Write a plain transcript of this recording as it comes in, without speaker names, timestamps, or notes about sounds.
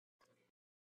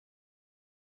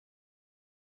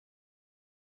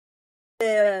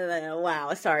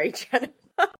Wow, sorry, Jenna.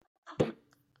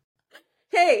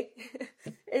 Hey,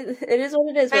 it is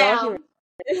what it is. We're all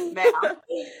human.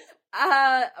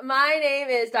 My name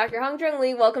is Dr. Hung Jung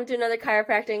Lee. Welcome to another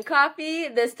Chiropractic Coffee.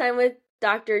 This time with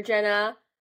Dr. Jenna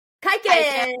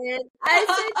Kaiken. I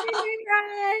said your name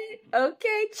right.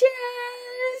 Okay,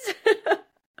 cheers.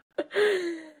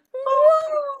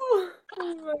 Woo!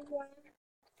 Oh my god.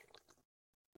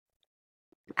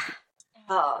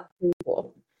 Oh,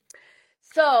 cool.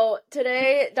 So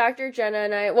today, Dr. Jenna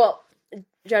and I,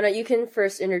 Jenna, you can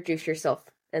first introduce yourself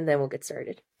and then we'll get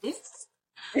started. Yes.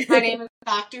 My name is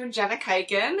Dr. Jenna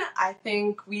Kaiken. I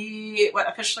think we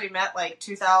officially met like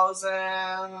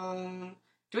 2000.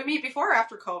 Did we meet before or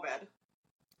after COVID?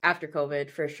 After COVID,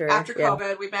 for sure. After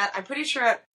COVID, we met, I'm pretty sure,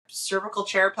 at cervical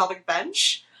chair pelvic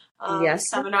bench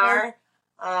seminar.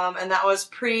 And that was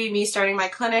pre me starting my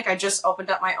clinic. I just opened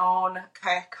up my own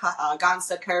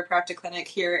Gonstead chiropractic clinic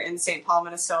here in St. Paul,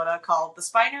 Minnesota, called The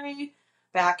Spinery,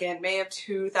 back in May of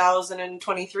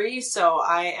 2023. So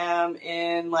I am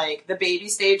in like the baby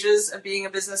stages of being a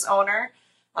business owner.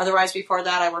 Otherwise, before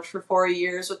that, I worked for 4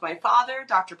 years with my father,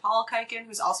 Dr. Paul Kaiken,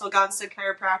 who's also a Gonstead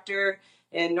chiropractor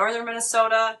in northern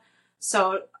Minnesota.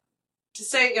 So to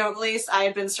say, at least I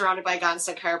have been surrounded by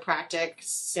Gonstead chiropractic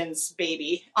since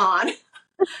baby on.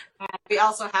 And we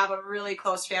also have a really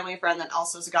close family friend that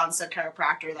also is a Gonstead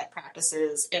chiropractor that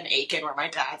practices in Aiken, where my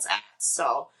dad's at.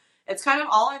 So it's kind of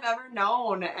all I've ever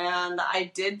known, and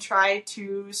I did try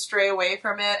to stray away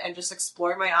from it and just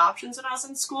explore my options when I was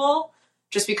in school,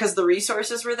 just because the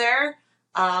resources were there,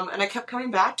 and I kept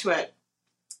coming back to it.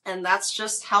 And that's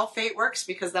just how fate works,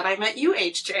 because then I met you,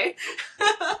 HJ.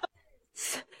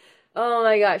 Oh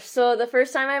my gosh. So the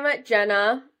first time I met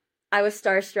Jenna, I was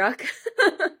starstruck.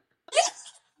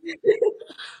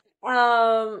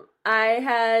 I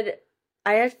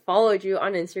had followed you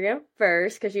on Instagram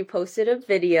first because you posted a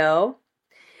video,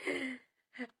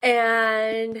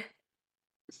 and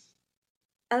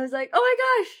I was like, oh my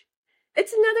gosh,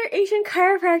 it's another Asian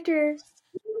chiropractor,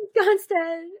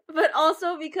 Gonstead. But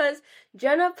also because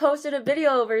Jenna posted a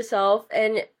video of herself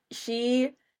and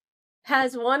she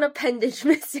has one appendage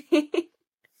missing.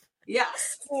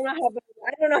 Yes. I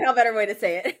don't know how better way to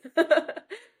say it.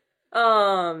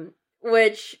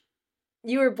 Which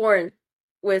you were born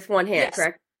with one hand, yes.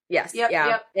 Correct? Yes. Yep, yeah.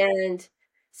 Yep. And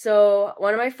so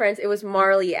one of my friends, it was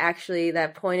Marley actually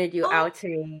that pointed you out to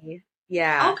me.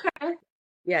 Yeah. Okay.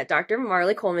 Yeah, Dr.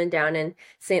 Marley Coleman down in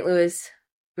St. Louis,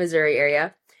 Missouri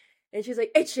area. And she's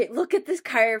like, hey, look at this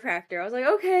chiropractor. I was like,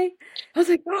 okay. I was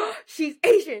like, oh, she's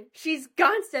Asian. She's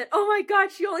Gonstead. Oh my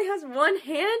God, she only has one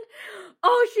hand?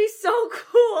 Oh, she's so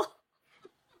cool.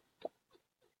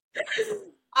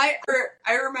 I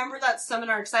remember that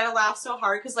seminar because I had to laugh so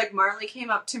hard because like Marley came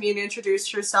up to me and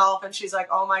introduced herself, and she's like,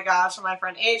 oh my gosh, my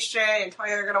friend HJ and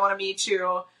Toya are going to want to meet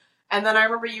you. And then I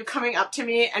remember you coming up to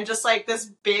me and just like this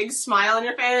big smile on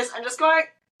your face and just going,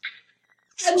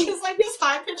 and just like this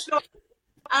high-pitched noise.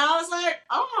 And I was like,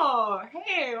 oh,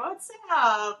 hey, what's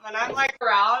up? And I'm like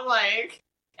around like,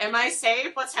 am I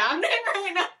safe? What's happening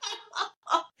right now?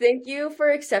 Thank you for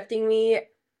accepting me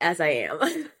as I am.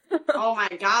 Oh my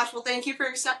gosh. Well, thank you for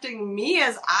accepting me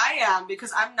as I am,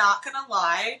 because I'm not going to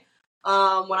lie.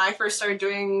 When I first started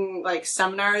doing like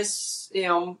seminars,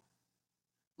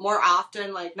 more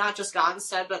often, like not just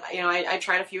Gonstead, but, I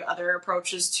tried a few other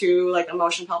approaches too, like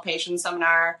emotion palpation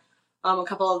seminar, a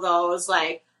couple of those.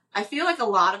 Like, I feel like a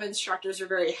lot of instructors are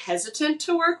very hesitant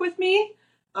to work with me.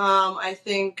 I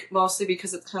think mostly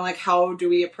because it's kind of like, how do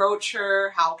we approach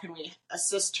her? How can we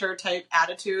assist her type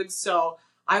attitudes? So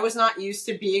I was not used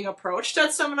to being approached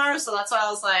at seminars, so that's why I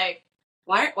was like,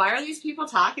 why are these people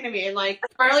talking to me? And like,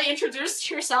 Marley introduced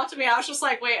herself to me. I was just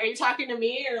like, wait, are you talking to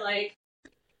me? Or like,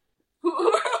 who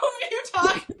are you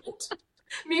talking to?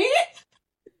 Me?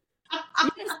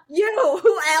 You,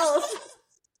 who else?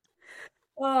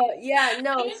 Yeah,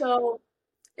 no, so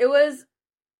it was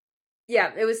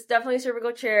definitely a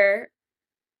cervical chair.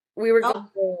 We were going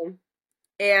home,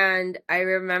 and I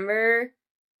remember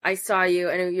I saw you,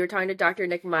 and you were talking to Dr.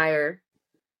 Nick Meyer,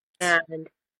 and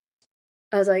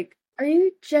I was like, are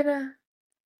you Jenna?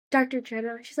 Dr.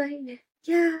 Jenna? She's like,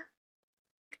 yeah,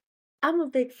 I'm a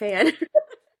big fan.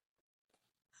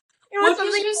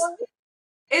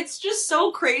 It's just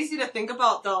so crazy to think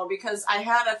about, though, because I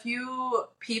had a few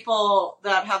people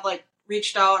that have, like,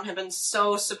 reached out and have been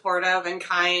so supportive and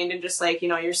kind and just, like,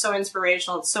 you're so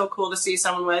inspirational. It's so cool to see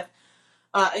someone with,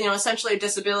 essentially a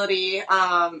disability,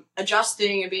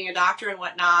 adjusting and being a doctor and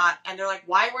whatnot. And they're like,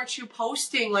 why weren't you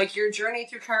posting, like, your journey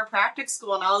through chiropractic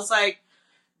school? And I was like,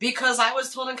 because I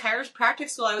was told in chiropractic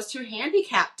school I was too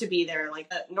handicapped to be there.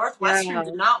 Like, Northwestern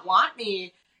did not want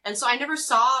me. And so I never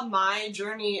saw my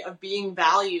journey of being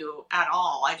value at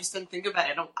all. I just didn't think about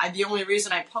it. The only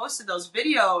reason I posted those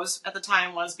videos at the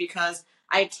time was because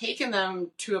I had taken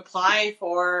them to apply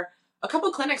for a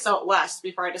couple clinics out west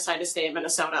before I decided to stay in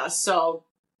Minnesota. So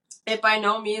it by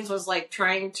no means was like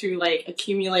trying to like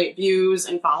accumulate views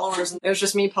and followers. It was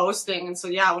just me posting. And so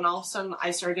yeah, when all of a sudden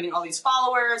I started getting all these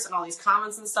followers and all these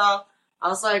comments and stuff, I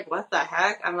was like, what the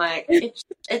heck? I'm like, it's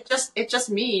just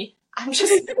me. I'm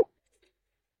just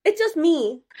it's just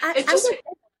me.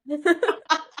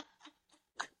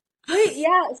 Wait,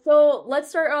 yeah. So let's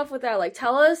start off with that. Like,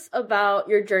 tell us about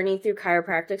your journey through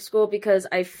chiropractic school, because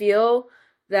I feel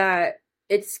that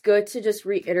it's good to just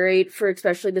reiterate for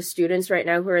especially the students right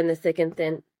now who are in the thick and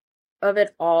thin of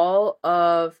it all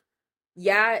of,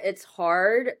 yeah, it's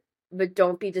hard, but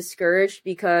don't be discouraged,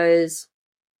 because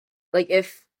like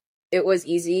if it was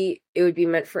easy, it would be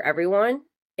meant for everyone.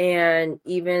 And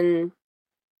even,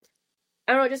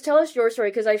 I don't know, just tell us your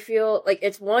story, because I feel like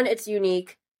it's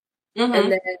unique. Mm-hmm.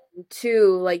 And then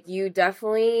two, like you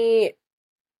definitely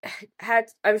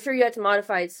I'm sure you had to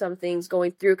modify some things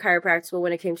going through chiropractic school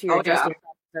when it came to your adjusting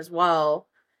as well.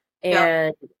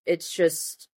 And it's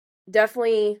just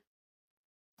definitely,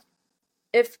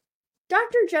 if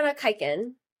Dr. Jenna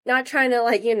Kiken, not trying to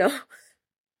like,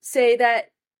 say that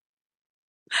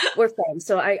we're friends,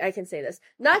 so I can say this.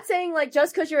 Not saying like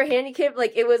just because you're a handicapped,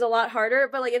 like it was a lot harder,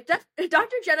 but like if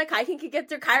Dr. Jenna Kiken could get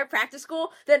through chiropractic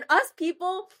school, then us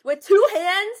people with 2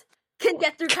 hands can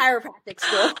get through chiropractic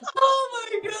school. Oh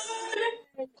my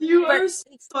god, you are so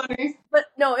funny. But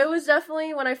no, it was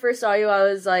definitely, when I first saw you, I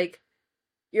was like,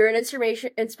 you're an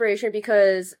inspiration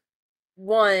because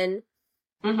one,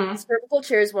 cervical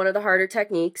chair is one of the harder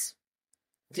techniques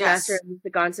to master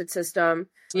the Gonstead system.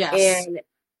 Yes. And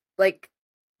like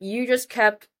you just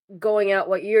kept going out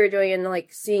what you were doing, and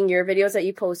like seeing your videos that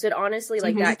you posted, honestly,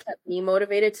 like that kept me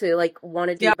motivated to like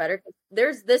want to do better.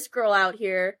 There's this girl out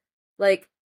here, like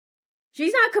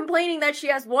she's not complaining that she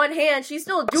has 1 hand, she's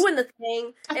still doing the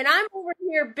thing, and I'm over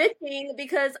here bitching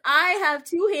because I have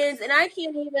 2 hands and I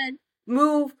can't even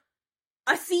move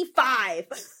a C5.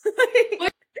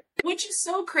 Which is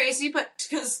so crazy, but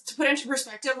because to put into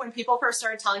perspective, when people first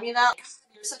started telling me that,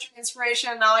 you're such an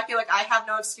inspiration, now I feel like I have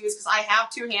no excuse because I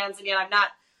have 2 hands, and yet I'm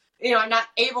not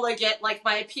able to get like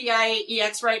my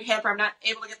PIEX right hip, or I'm not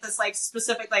able to get this like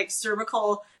specific like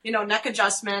cervical, neck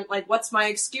adjustment. Like, what's my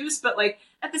excuse? But like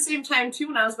at the same time too,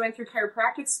 when I was going through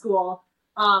chiropractic school,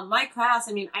 my class,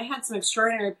 I had some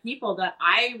extraordinary people that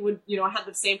I would, have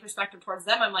the same perspective towards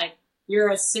them. I'm like,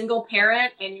 you're a single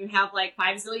parent and you have like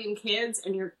 5 zillion kids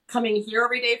and you're coming here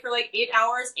every day for like 8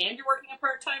 hours and you're working a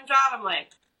part-time job. I'm like,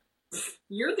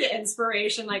 you're the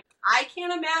inspiration. Like, I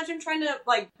can't imagine trying to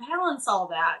like balance all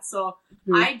that. So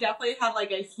I definitely had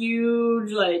like a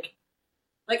huge, like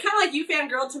kind of like you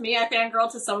fangirl to me, I fangirl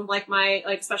to some of like my,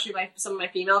 like especially some of my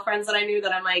female friends that I knew,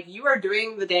 that I'm like, you are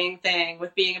doing the dang thing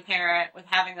with being a parent, with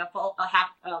having a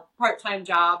part-time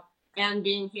job, and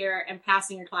being here and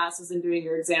passing your classes and doing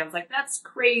your exams. Like, that's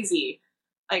crazy.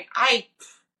 Like, I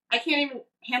can't even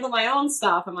handle my own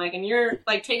stuff. I'm like, and you're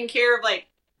like taking care of like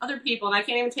other people, and I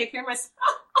can't even take care of myself.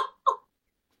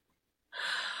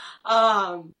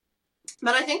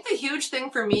 But I think the huge thing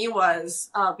for me was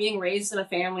being raised in a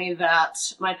family that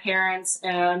my parents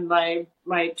and my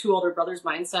 2 older brothers'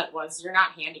 mindset was, you're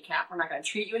not handicapped. We're not going to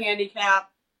treat you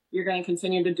handicapped. You're going to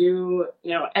continue to do,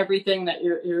 everything that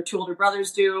your 2 older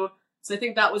brothers do. So I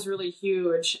think that was really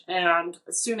huge. And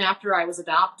soon after I was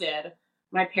adopted,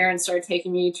 my parents started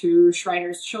taking me to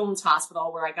Shriners Children's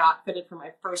Hospital, where I got fitted for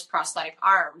my first prosthetic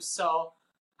arm. So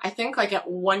I think like at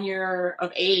 1 year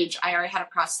of age, I already had a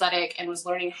prosthetic and was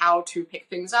learning how to pick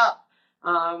things up,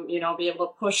 be able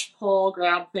to push, pull,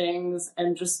 grab things,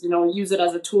 and just, use it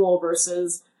as a tool,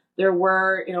 versus there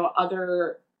were,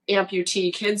 other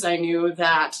amputee kids I knew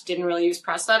that didn't really use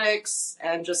prosthetics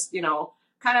and just,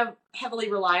 kind of heavily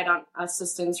relied on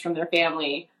assistance from their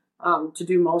family to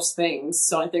do most things.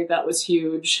 So I think that was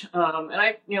huge.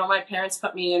 And my parents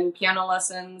put me in piano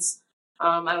lessons.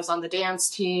 I was on the dance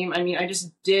team. I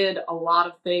just did a lot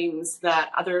of things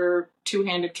that other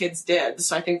 2-handed kids did.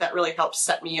 So I think that really helped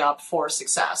set me up for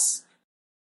success.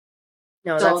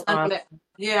 No, that's awesome.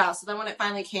 So then when it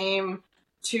finally came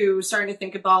to starting to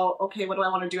think about, okay, what do I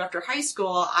want to do after high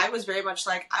school? I was very much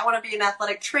like, I want to be an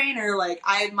athletic trainer. Like,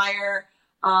 I admire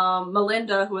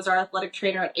Melinda, who was our athletic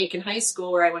trainer at Aiken High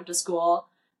School, where I went to school.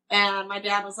 And my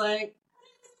dad was like,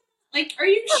 are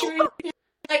you sure?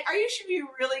 Are you sure you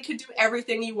really could do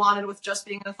everything you wanted with just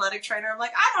being an athletic trainer? I'm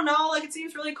like, I don't know. Like, it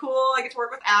seems really cool. I get to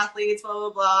work with athletes, blah, blah,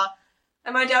 blah.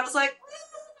 And my dad was like,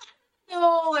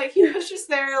 no, like he was just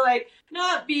there, like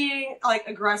not being like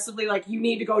aggressively like you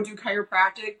need to go do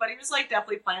chiropractic, but he was like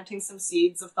definitely planting some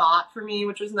seeds of thought for me,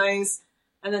 which was nice.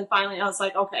 And then finally I was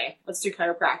like, okay, let's do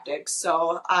chiropractic.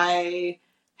 So I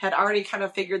had already kind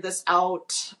of figured this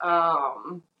out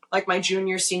like my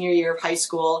senior year of high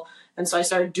school. And so I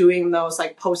started doing those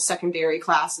like post-secondary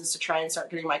classes to try and start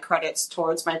getting my credits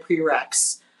towards my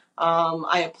prereqs.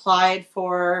 I applied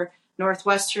for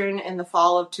Northwestern in the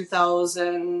fall of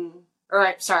 2000,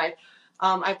 I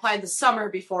applied the summer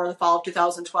before the fall of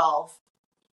 2012.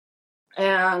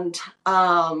 And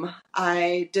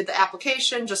I did the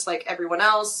application just like everyone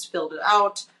else, filled it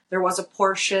out. There was a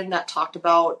portion that talked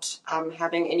about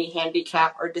having any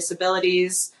handicap or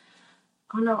disabilities.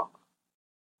 Oh, no.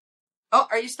 Oh,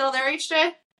 are you still there,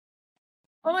 HJ?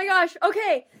 Oh my gosh.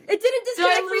 Okay. It didn't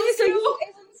disconnect for you, so you...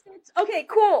 Okay,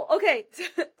 cool. Okay.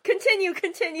 Continue.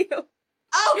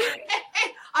 Oh,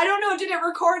 I don't know. Did it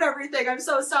record everything? I'm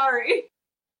so sorry.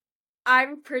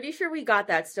 I'm pretty sure we got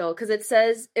that still, because it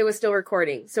says it was still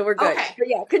recording, so we're good. Okay. But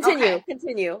yeah,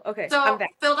 continue. Okay, so I'm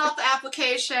back. Filled out the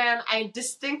application. I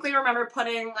distinctly remember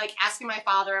asking my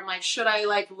father, I'm like, should I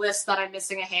like list that I'm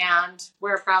missing a hand,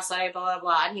 wear a prosthetic, blah, blah,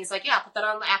 blah. And he's like, yeah, put that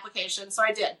on the application. So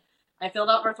I did. I filled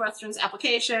out Northwestern's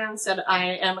application, said I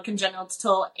am a congenital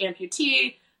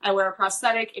amputee. I wear a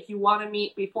prosthetic. If you want to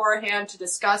meet beforehand to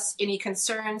discuss any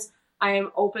concerns, I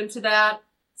am open to that.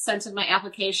 Sent in my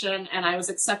application, and I was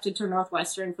accepted to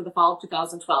Northwestern for the fall of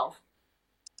 2012.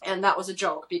 And that was a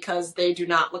joke because they do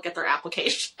not look at their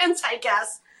applications, I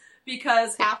guess,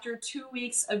 because after 2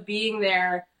 weeks of being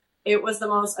there, it was the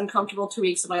most uncomfortable 2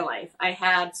 weeks of my life. I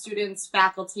had students,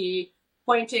 faculty,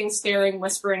 pointing, staring,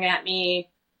 whispering at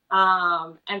me.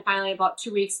 And finally, about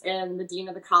 2 weeks in, the dean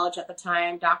of the college at the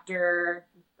time, Dr.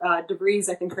 DeVries,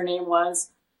 I think her name was,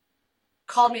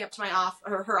 called me up to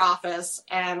her office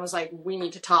and was like, we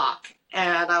need to talk.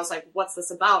 And I was like, what's this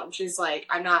about? And she's like,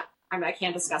 I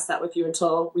can't discuss that with you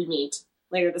until we meet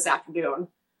later this afternoon.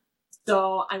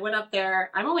 So I went up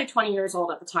there. I'm only 20 years old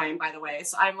at the time, by the way.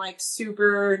 So I'm like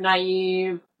super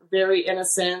naive, very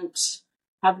innocent,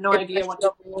 have no idea what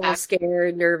to do.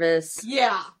 Scared, nervous.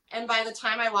 Yeah. And by the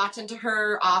time I walked into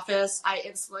her office, I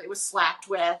instantly was slapped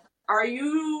with, are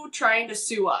you trying to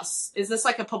sue us? Is this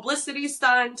like a publicity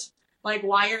stunt? Like,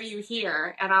 why are you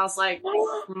here? And I was like,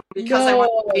 because I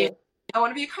want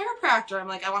to be a chiropractor. I'm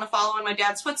like, I want to follow in my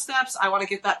dad's footsteps. I want to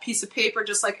get that piece of paper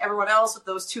just like everyone else with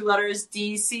those 2 letters,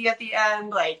 DC at the end.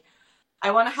 Like,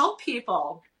 I want to help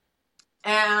people.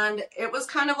 And it was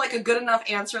kind of like a good enough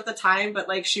answer at the time, but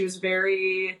like she was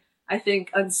very, I think,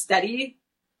 unsteady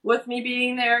with me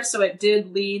being there. So it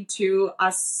did lead to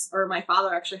us, or my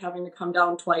father actually having to come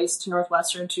down twice to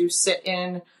Northwestern to sit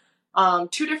in 2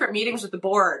 different meetings with the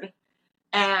board.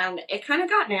 And it kind of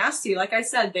got nasty. Like I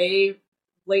said, they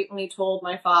blatantly told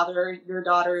my father, your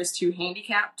daughter is too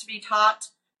handicapped to be taught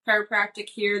chiropractic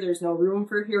here. There's no room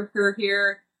for her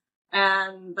here.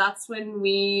 And that's when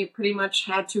we pretty much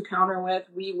had to counter with,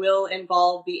 we will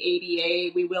involve the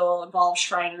ADA, we will involve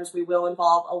Shriners, we will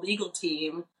involve a legal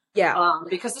team. Yeah.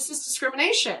 Because this is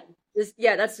discrimination. That's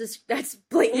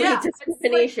blatantly discrimination.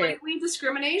 It's blatantly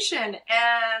discrimination,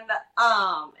 and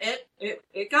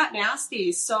it got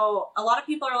nasty. So a lot of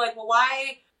people are like, well,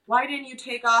 why didn't you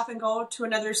take off and go to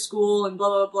another school and blah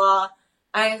blah blah.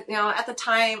 At the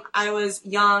time I was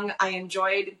young. I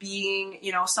enjoyed being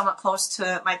somewhat close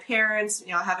to my parents.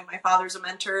 Having my father as a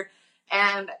mentor,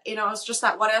 and it's just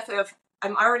that what if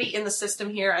I'm already in the system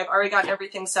here? I've already got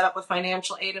everything set up with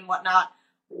financial aid and whatnot.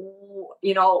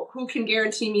 Who can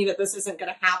guarantee me that this isn't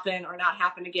going to happen or not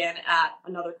happen again at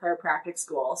another chiropractic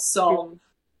school? So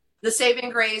the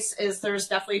saving grace is there's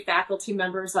definitely faculty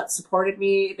members that supported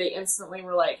me. They instantly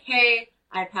were like, hey,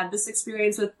 I've had this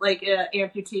experience with like an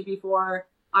amputee before.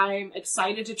 I'm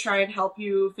excited to try and help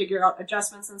you figure out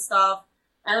adjustments and stuff.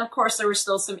 And of course, there were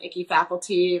still some icky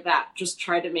faculty that just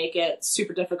tried to make it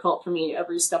super difficult for me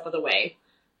every step of the way.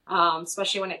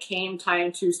 Especially when it came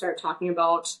time to start talking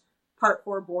about Part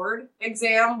 4 board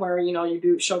exam where, you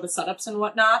do show the setups and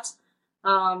whatnot.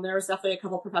 There was definitely a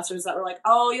couple professors that were like,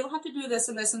 oh, you'll have to do this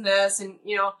and this and this. And,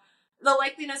 the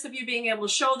likeliness of you being able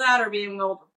to show that or being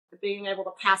able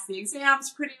to pass the exams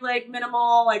pretty like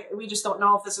minimal. Like, we just don't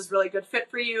know if this is really a good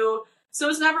fit for you. So it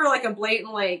was never like a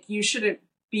blatant, like, you shouldn't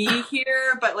be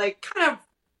here, but like kind of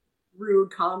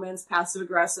rude comments, passive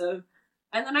aggressive.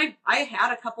 And then I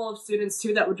had a couple of students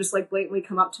too that would just like blatantly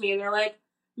come up to me and they're like,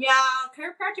 yeah,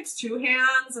 chiropractic's 2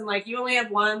 hands and like you only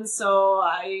have 1, so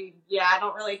I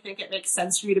don't really think it makes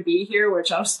sense for you to be here,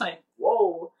 which I was like,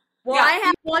 whoa. Well, yeah, I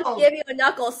have one to give you a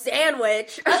knuckle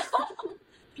sandwich.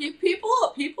 People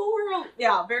were,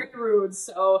 very rude.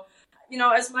 So,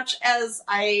 as much as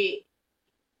I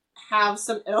have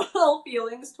some ill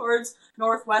feelings towards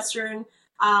Northwestern,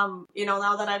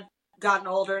 now that I've gotten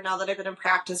older, now that I've been in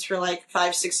practice for like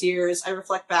 5-6 years, I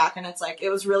reflect back and it's like, it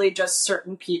was really just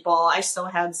certain people. I still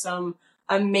had some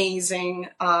amazing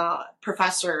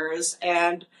professors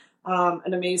and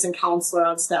an amazing counselor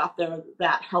on staff there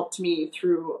that helped me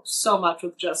through so much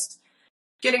with just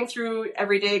getting through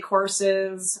everyday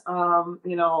courses,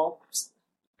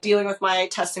 dealing with my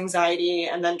test anxiety,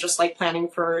 and then just like planning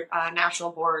for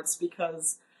national boards,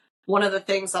 because one of the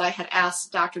things that I had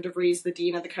asked Dr. DeVries, the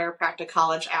dean of the chiropractic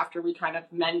college, after we kind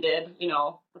of mended,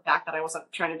 the fact that I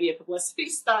wasn't trying to be a publicity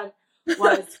stunt,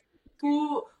 was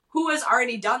who has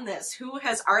already done this? Who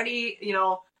has already,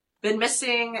 been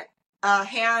missing a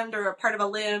hand or a part of a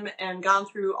limb and gone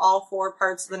through all 4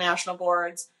 parts of the national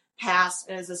boards, passed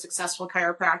as a successful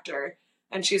chiropractor?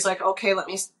 And she's like, okay, let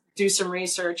me do some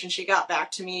research. And she got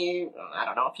back to me, I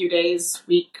don't know, a few days,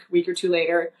 week or 2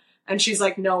 later. And she's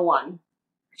like, no one.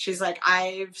 She's like,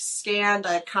 I've scanned,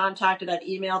 I've contacted, I've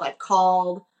emailed, I've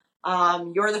called.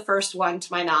 You're the first one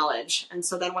to my knowledge. And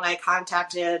so then when I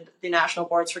contacted the National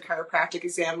Boards for Chiropractic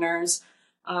Examiners,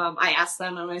 I asked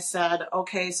them and I said,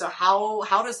 okay, so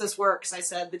how does this work? Because I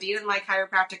said, the dean of my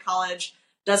chiropractic college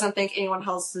doesn't think anyone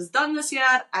else has done this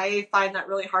yet. I find that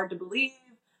really hard to believe.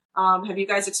 Have you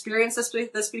guys experienced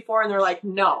this before? And they're like,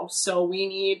 no. So we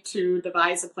need to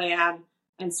devise a plan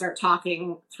and start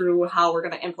talking through how we're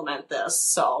going to implement this.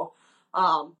 So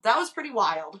that was pretty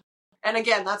wild. And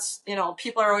again, that's,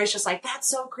 people are always just like, that's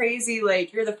so crazy.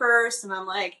 Like, you're the first. And I'm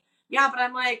like, yeah,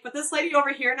 but this lady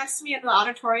over here next to me in the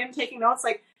auditorium taking notes,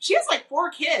 like, she has like 4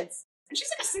 kids and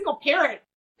she's like a single parent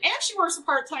and she works a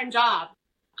part-time job.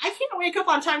 I can't wake up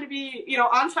on time to be,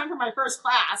 on time for my first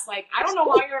class. Like, I don't know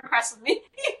why you're impressed with me.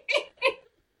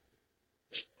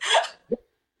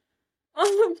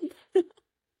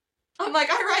 I'm like,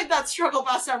 I ride that struggle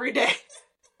bus every day.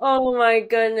 Oh my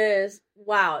goodness.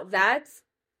 Wow, that's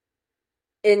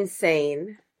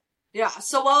insane. Yeah,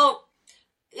 so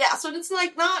it's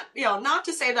like not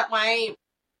to say that my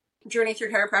journey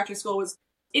through chiropractic school was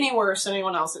any worse than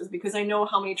anyone else's, because I know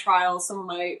how many trials some of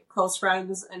my close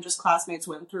friends and just classmates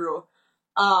went through.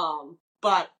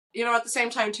 But, at the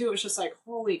same time too, it's just like,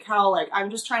 holy cow, like,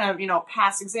 I'm just trying to,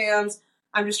 pass exams.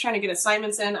 I'm just trying to get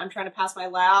assignments in. I'm trying to pass my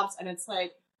labs. And it's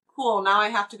like, cool, now I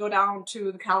have to go down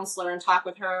to the counselor and talk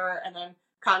with her and then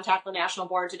contact the national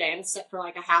board today and sit for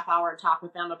like a half hour and talk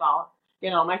with them about,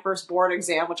 my first board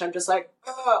exam, which I'm just like,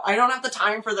 I don't have the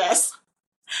time for this.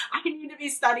 I need to be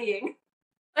studying.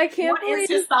 I can't believe... What is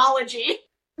histology?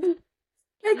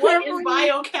 What is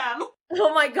biochem?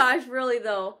 Oh my gosh, really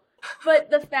though.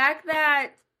 But the fact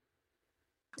that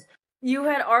you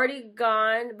had already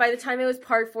gone, by the time it was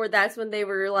part 4, that's when they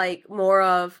were like more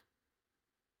of,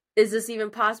 is this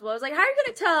even possible? I was like, how are you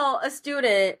going to tell a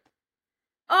student,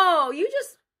 oh, you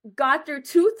just got through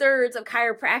 2/3 of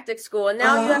chiropractic school and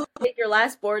now you have to take your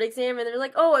last board exam, and they're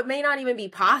like, oh, it may not even be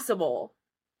possible.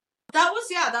 That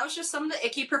was just some of the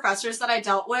icky professors that I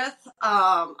dealt with.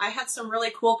 I had some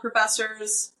really cool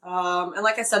professors. And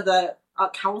like I said, the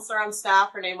counselor on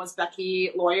staff, her name was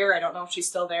Becky Lawyer. I don't know if she's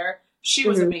still there. She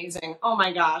was amazing. Oh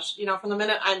my gosh. From the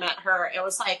minute I met her, it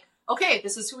was like, okay,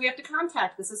 this is who we have to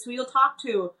contact. This is who you'll talk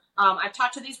to. I've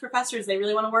talked to these professors. They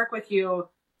really want to work with you.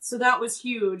 So that was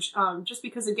huge. Just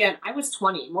because, again, I was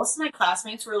 20. Most of my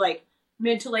classmates were like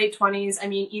mid to late 20s. I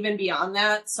mean, even beyond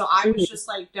that. So I was just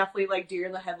like definitely like deer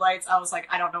in the headlights. I was like,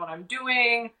 I don't know what I'm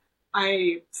doing.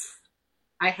 I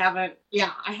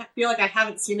feel like I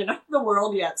haven't seen enough of the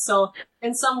world yet. So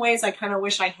in some ways, I kind of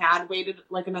wish I had waited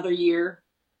like another year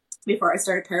before I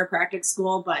started chiropractic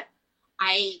school. But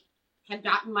I had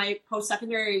gotten my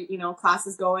post-secondary,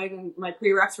 classes going, and my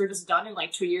prereqs were just done in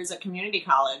like 2 years at community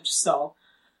college. So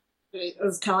it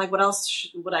was kind of like, what else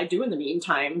would I do in the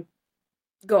meantime?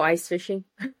 Go ice fishing.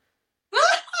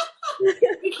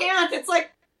 We can't. It's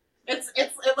like,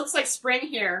 it looks like spring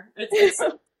here.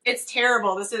 It's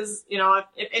terrible. This is,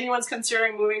 if anyone's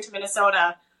considering moving to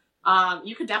Minnesota,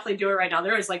 you could definitely do it right now.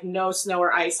 There is like no snow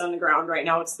or ice on the ground right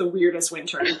now. It's the weirdest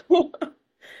winter. It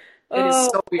is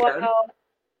so weird. Wow.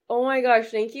 Oh my gosh,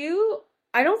 thank you.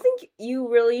 I don't think you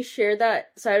really shared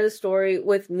that side of the story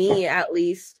with me, at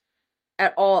least,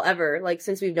 at all, ever, like,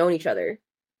 since we've known each other.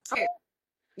 Okay.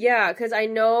 Yeah, because I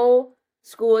know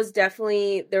school is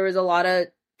definitely, there was a lot of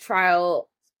trial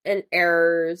and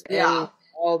errors and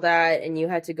all that, and you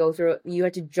had to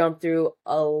jump through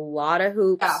a lot of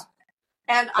hoops. Yeah.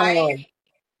 And like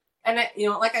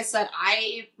I said,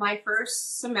 my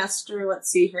first semester, let's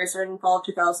see here, started in fall of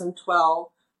 2012,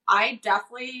 I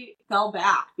definitely fell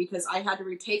back because I had to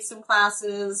retake some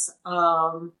classes.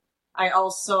 I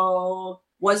also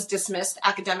was dismissed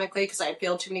academically because I had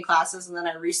failed too many classes, and then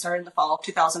I restarted in the fall of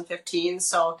 2015.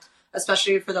 So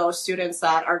especially for those students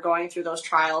that are going through those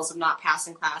trials of not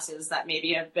passing classes that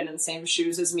maybe have been in the same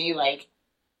shoes as me, like,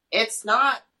 it's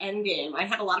not endgame. I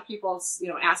had a lot of people,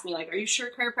 ask me, like, are you sure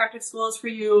chiropractic school is for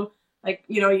you? Like,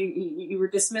 you were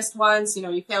dismissed once,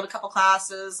 you failed a couple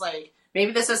classes, like,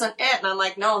 maybe this isn't it. And I'm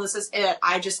like, no, this is it.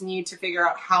 I just need to figure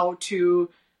out how to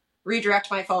redirect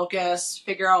my focus,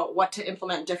 figure out what to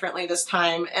implement differently this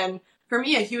time. And for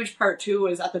me, a huge part too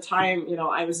was at the time,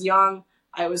 I was young,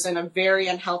 I was in a very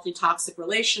unhealthy, toxic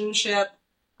relationship,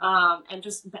 and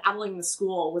just battling the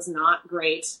school was not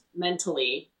great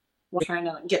mentally while trying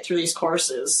to get through these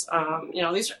courses.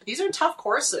 These are tough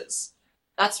courses.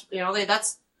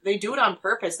 They do it on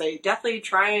purpose. They definitely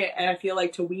try, and I feel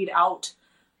like, to weed out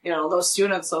those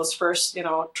students, those first,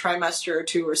 trimester or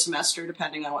two or semester,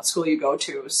 depending on what school you go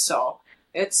to. So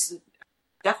it's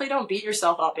definitely, don't beat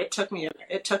yourself up. It took me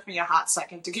a hot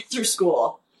second to get through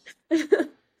school.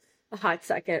 A hot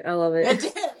second. I love it.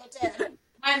 It did.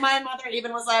 My mother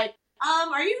even was like,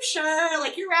 are you sure?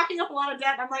 Like, you're racking up a lot of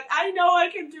debt. I'm like, I know I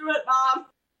can do it, Mom.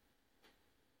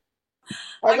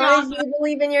 As long as you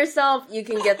believe in yourself, you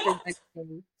can get through this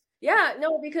thing. Yeah,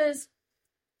 no, because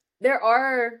there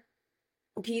are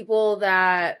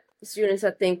students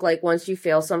that think, like, once you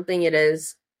fail something, it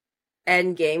is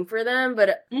end game for them,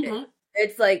 but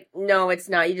it's like, no, it's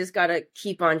not. You just gotta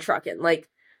keep on trucking. Like,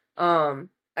 I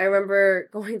remember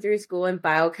going through school in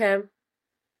biochem.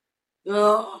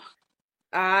 Oh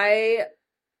my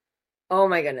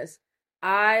goodness.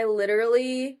 I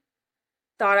literally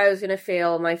thought I was gonna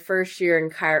fail my first year in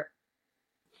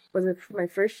Was it my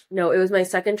first? No, it was my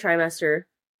second trimester.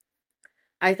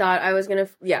 I thought I was gonna,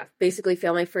 basically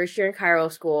fail my first year in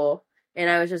chiro school, and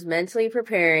I was just mentally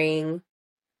preparing.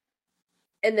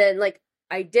 And then, like,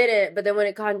 I didn't, but then when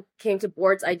it came to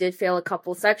boards, I did fail a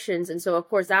couple sections, and so of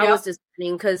course that was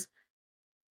disappointing because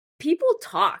people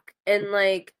talk, and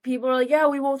like people are like, yeah,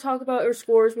 we won't talk about your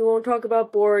scores, we won't talk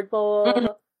about board, blah blah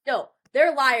blah. No,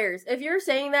 they're liars. If you're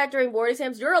saying that during board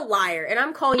exams, you're a liar, and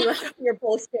I'm calling you out on your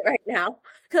bullshit right now.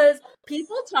 Because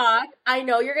people talk. I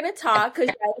know you're gonna talk because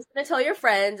you're always gonna tell your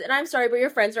friends, and I'm sorry, but your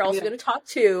friends are also gonna talk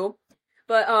too.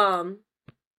 But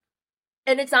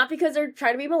and it's not because they're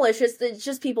trying to be malicious. It's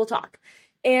just people talk,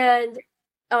 and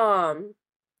I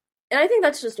think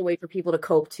that's just a way for people to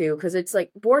cope too, because it's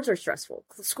like boards are stressful.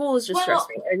 School is just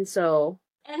stressful, and so.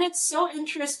 And it's so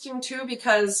interesting too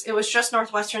because it was just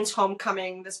Northwestern's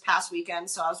homecoming this past weekend,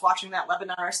 so I was watching that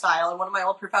webinar style, and one of my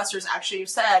old professors actually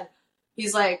said,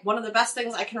 he's like, one of the best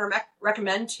things I can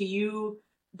recommend to you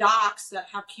docs that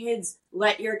have kids,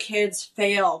 let your kids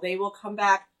fail. They will come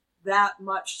back that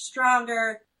much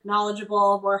stronger,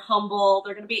 knowledgeable, more humble.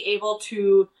 They're going to be able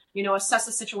to, assess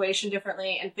the situation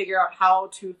differently and figure out how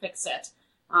to fix it.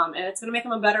 And it's going to make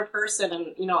them a better person.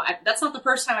 And, that's not the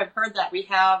first time I've heard that.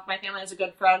 My family has a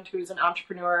good friend who's an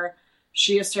entrepreneur.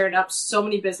 She has started up so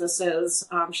many businesses.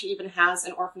 She even has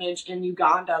an orphanage in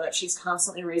Uganda that she's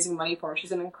constantly raising money for.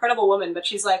 She's an incredible woman, but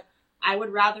she's like, I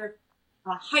would rather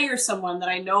hire someone that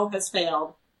I know has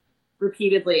failed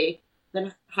repeatedly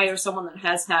than hire someone that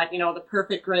has had, the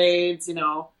perfect grades,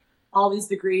 all these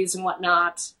degrees and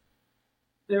whatnot.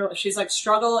 She's like,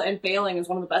 struggle and failing is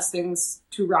one of the best things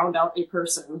to round out a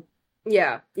person.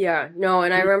 Yeah. No,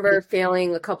 and I remember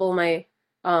failing a couple of my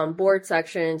board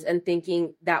sections and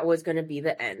thinking that was going to be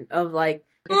the end of, like,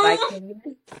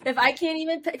 if I can't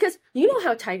even, because you know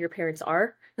how tight your parents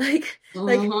are. Like,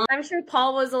 I'm sure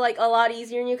Paul was like a lot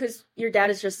easier on you because your dad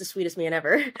is just the sweetest man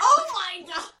ever. Oh my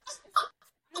God.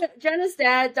 Jenna's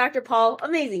dad, Dr. Paul,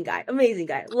 amazing guy.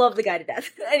 Love the guy to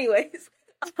death. Anyways,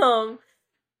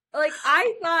 like,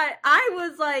 I thought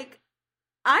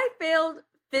I failed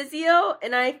physio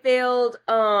and I failed,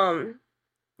 what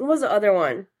was the other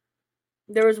one?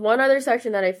 There was one other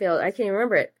section that I failed. I can't even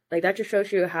remember it. Like, that just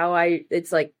shows you how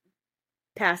it's like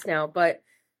past now. But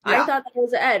I thought that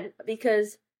was ed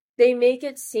because they make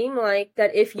it seem like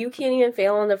that if you can't even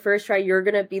fail on the first try, you're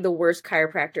going to be the worst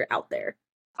chiropractor out there.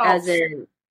 Oh. As in,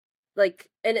 like,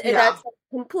 and that's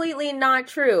completely not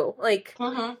true. Like,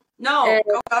 no,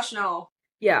 oh gosh, no.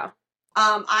 Yeah.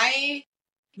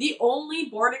 The only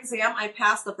board exam I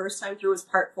passed the first time through was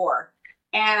part 4.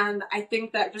 And I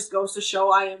think that just goes to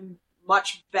show I am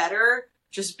much better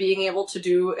just being able to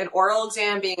do an oral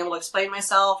exam, being able to explain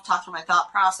myself, talk through my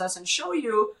thought process, and show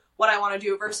you what I want to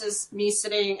do versus me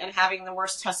sitting and having the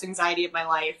worst test anxiety of my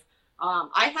life.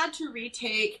 I had to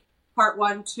retake part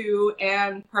 1, 2,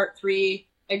 and part 3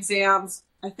 exams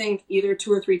I think either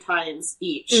 2 or 3 times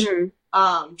each.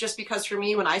 Just because for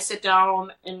me, when I sit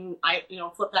down and I,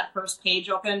 flip that first page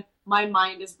open, my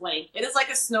mind is blank. It is like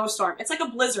a snowstorm. It's like a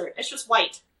blizzard. It's just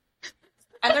white.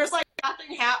 And there's like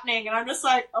nothing happening. And I'm just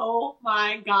like, oh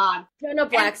my God. Jenna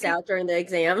blacks out during the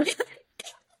exam.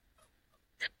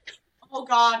 Oh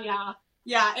God, yeah.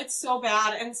 Yeah, it's so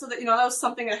bad. And so that, that was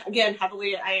something that, again,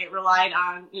 heavily I relied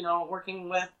on, working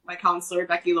with my counselor,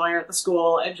 Becky Lawyer at the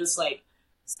school, and just like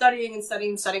studying and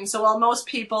studying and studying. So while most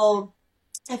people,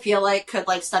 I feel like, could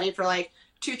like study for like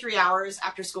 2-3 hours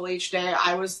after school each day,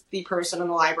 I was the person in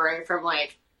the library from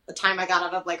like the time I got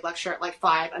out of like lecture at like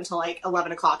 5 until like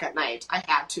 11 o'clock at night. I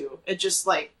had to. It just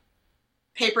like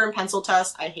paper and pencil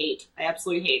test, I hate. I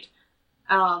absolutely hate.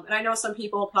 And I know some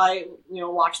people probably,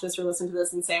 watch this or listen to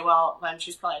this and say, well, then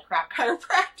she's probably a crap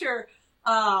chiropractor.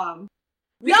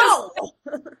 No!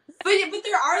 But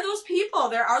there are those people.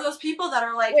 There are those people that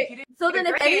are like, wait, so then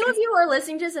if any of you are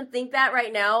listening to this and think that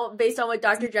right now, based on what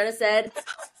Dr. Jenna said,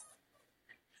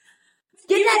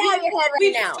 get that out of your head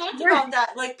right now. We talked about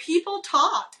that. Like, people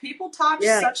talk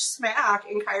such smack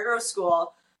in chiro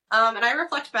school. And I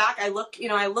reflect back, I look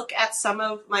at some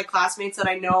of my classmates that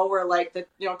I know were like the,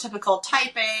 typical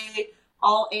type A,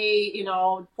 all A,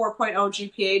 4.0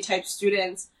 GPA type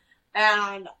students.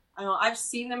 And I've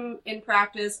seen them in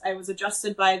practice. I was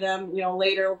adjusted by them,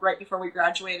 later, right before we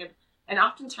graduated. And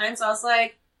oftentimes I was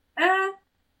like,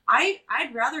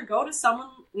 I'd rather go to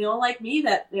someone, like me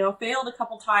that, failed a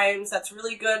couple times. That's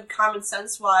really good common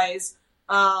sense wise.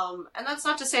 And that's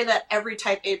not to say that every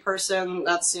type A person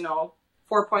that's,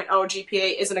 4.0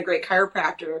 GPA isn't a great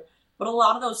chiropractor, but a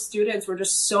lot of those students were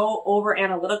just so over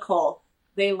analytical.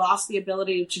 They lost the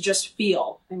ability to just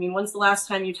feel. I mean, when's the last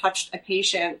time you touched a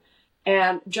patient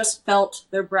and just felt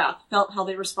their breath, felt how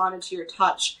they responded to your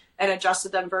touch and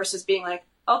adjusted them versus being like,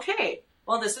 okay,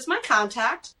 well, this is my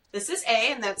contact. This is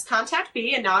A and that's contact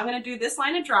B. And now I'm going to do this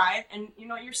line of drive. And,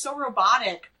 you're so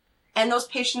robotic and those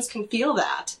patients can feel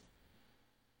that.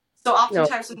 So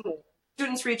oftentimes when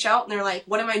students reach out and they're like,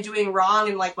 what am I doing wrong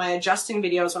in like my adjusting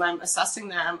videos when I'm assessing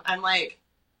them? I'm like,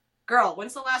 girl,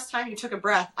 when's the last time you took a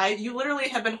breath? You literally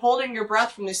have been holding your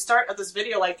breath from the start of this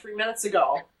video like 3 minutes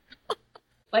ago.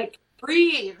 Like,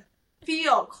 breathe,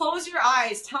 feel, close your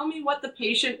eyes. Tell me what the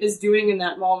patient is doing in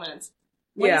that moment.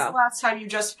 When's the last time you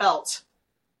just felt?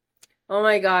 Oh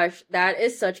my gosh, that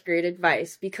is such great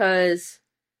advice because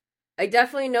I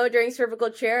definitely know during cervical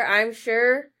chair, I'm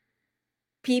sure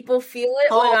people feel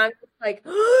it when I'm just like,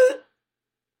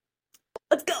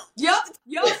 let's go. Yep.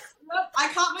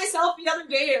 I caught myself the other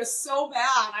day. It was so bad.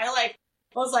 I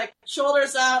was like,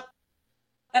 shoulders up.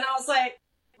 And I was like,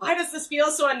 why does this feel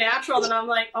so unnatural? And I'm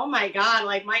like, oh my God,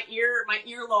 like my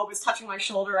earlobe is touching my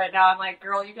shoulder right now. I'm like,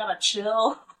 girl, you gotta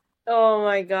chill. Oh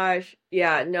my gosh.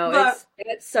 Yeah, no,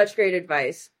 it's such great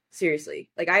advice. Seriously.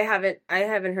 Like I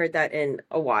haven't heard that in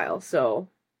a while, so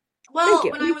well,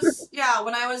 when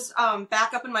I was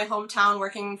back up in my hometown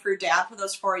working for Dad for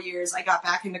those 4 years, I got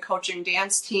back into coaching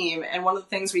dance team. And one of the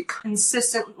things we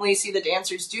consistently see the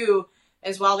dancers do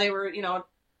is while they were,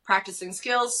 practicing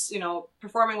skills,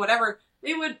 performing whatever,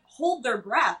 they would hold their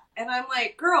breath. And I'm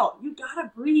like, girl, you gotta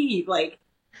breathe. Like,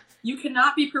 you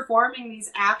cannot be performing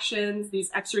these actions, these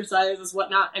exercises,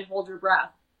 whatnot, and hold your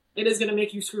breath. It is going to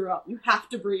make you screw up. You have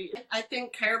to breathe. I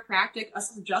think chiropractic,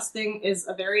 us adjusting, is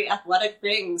a very athletic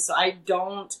thing. So I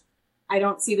don't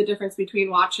see the difference between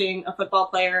watching a football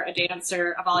player, a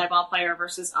dancer, a volleyball player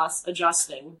versus us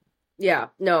adjusting. Yeah,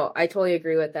 no, I totally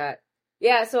agree with that.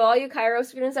 Yeah, so all you chiro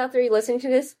students out there, you listening to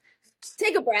this,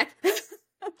 take a breath.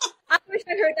 I wish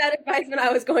I heard that advice when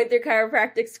I was going through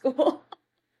chiropractic school.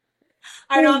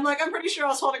 I know, I'm pretty sure I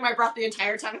was holding my breath the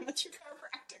entire time I went through chiropractic.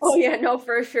 Oh yeah, no,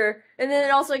 for sure. And then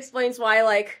it also explains why,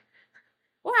 like,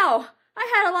 wow,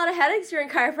 I had a lot of headaches during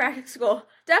chiropractic school.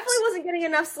 Definitely wasn't getting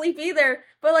enough sleep either.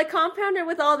 But like compounded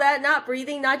with all that, not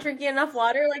breathing, not drinking enough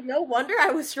water, like no wonder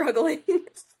I was struggling.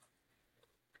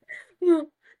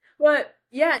 But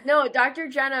yeah, no, Dr.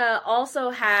 Jenna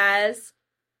also has,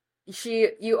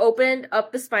 you opened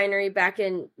up the Spinery back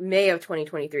in May of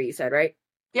 2023, you said, right?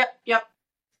 Yep.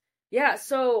 Yeah,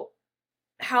 so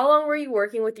how long were you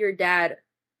working with your dad?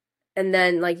 And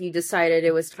then, like, you decided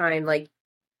it was time, like,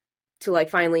 to, like,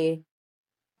 finally...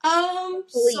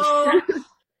 So,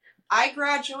 I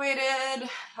graduated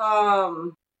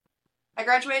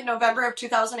November of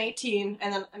 2018,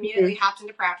 and then immediately hopped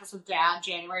into practice with Dad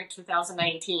January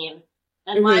 2019.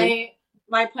 And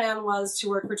my plan was to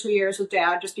work for 2 years with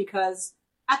Dad, just because,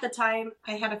 at the time,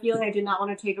 I had a feeling I did not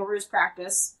want to take over his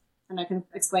practice, and I can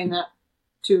explain that,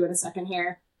 too, in a second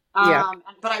here.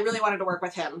 But I really wanted to work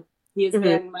with him. He has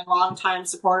been my longtime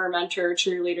supporter, mentor,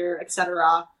 cheerleader,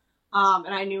 etc.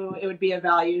 And I knew it would be of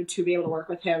value to be able to work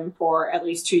with him for at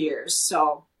least 2 years.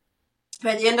 So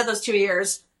by the end of those 2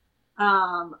 years,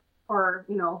 or,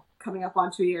 coming up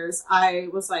on 2 years, I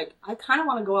was like, I kind of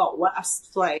want to go out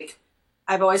west. Like,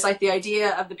 I've always liked the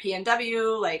idea of the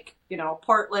PNW, like,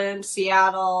 Portland,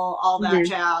 Seattle, all that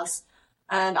jazz.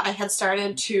 And I had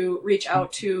started to reach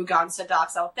out to Gonstead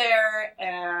docs out there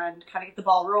and kind of get the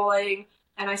ball rolling.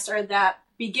 And I started that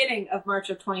beginning of March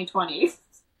of 2020.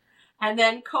 And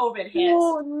then COVID hit.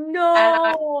 Oh, no. And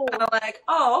I'm kind of like,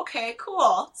 oh, okay,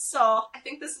 cool. So I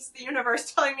think this is the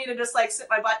universe telling me to just like sit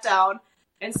my butt down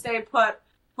and stay put.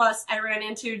 Plus, I ran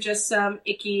into just some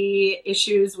icky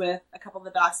issues with a couple of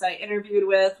the docs I interviewed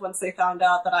with once they found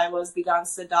out that I was the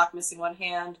Gonstead doc missing one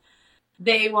hand.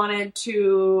 They wanted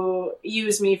to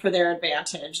use me for their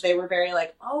advantage. They were very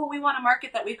like, oh, we want to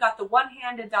market that we've got the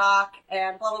one-handed doc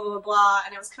and blah, blah, blah, blah.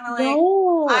 And it was kind of like,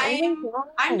 no,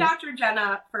 I'm Dr.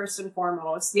 Jenna first and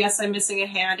foremost. Yes, I'm missing a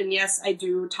hand. And yes, I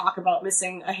do talk about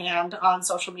missing a hand on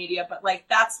social media, but like,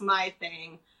 that's my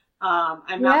thing.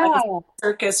 I'm not like a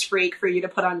circus freak for you to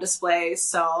put on display.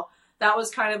 So that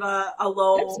was kind of a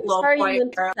low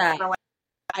point.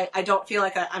 I don't feel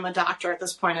like I'm a doctor at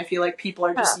this point. I feel like people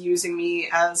are just using me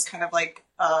as kind of like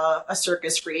a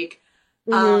circus freak.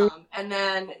 And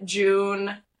then the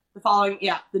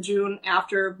June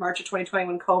after March of 2020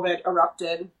 when COVID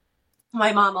erupted,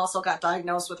 my mom also got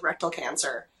diagnosed with rectal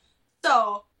cancer.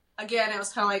 So again, it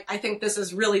was kind of like, I think this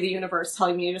is really the universe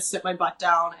telling me to sit my butt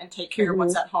down and take care of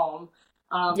what's at home.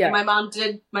 My mom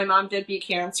did beat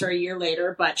cancer a year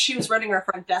later, but she was running our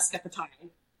front desk at the time.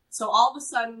 So all of a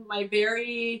sudden, my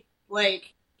very,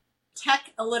 like,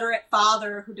 tech illiterate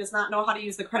father who does not know how to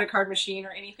use the credit card machine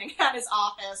or anything at his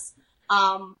office,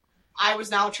 I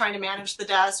was now trying to manage the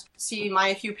desk, see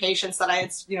my few patients that I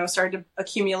had, started to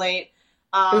accumulate.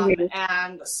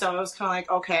 And so it was kind of like,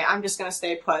 okay, I'm just going to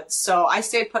stay put. So I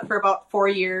stayed put for about 4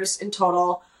 years in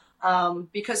total,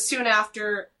 because soon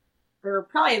after my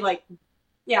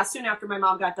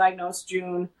mom got diagnosed,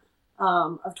 June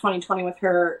of 2020 with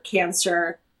her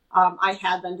cancer, I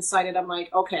had then decided, I'm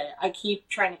like, okay, I keep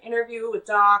trying to interview with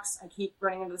docs. I keep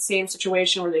running into the same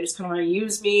situation where they just kind of want to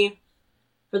use me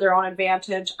for their own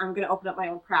advantage. I'm going to open up my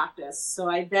own practice. So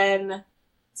I then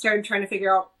started trying to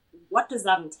figure out, what does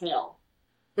that entail?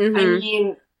 I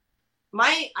mean,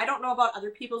 I don't know about other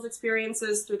people's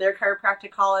experiences through their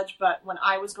chiropractic college, but when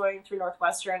I was going through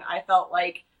Northwestern, I felt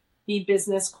like the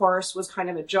business course was kind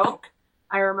of a joke.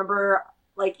 I remember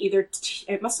like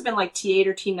it must have been like T8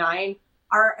 or T9.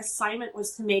 Our assignment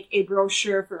was to make a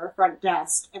brochure for a front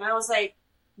desk. And I was like,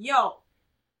 yo,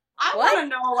 I want to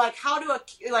know like how do I,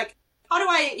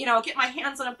 get my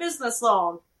hands on a business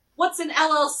loan? What's an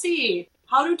LLC?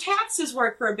 How do taxes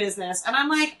work for a business? And I'm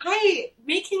like,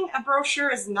 making a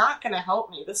brochure is not going to help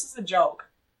me. This is a joke.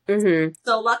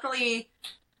 So luckily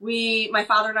my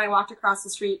father and I walked across the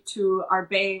street to our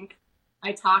bank.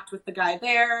 I talked with the guy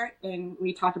there and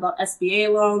we talked about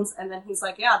SBA loans. And then he's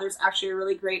like, yeah, there's actually a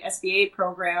really great SBA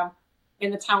program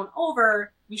in the town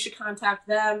over. You should contact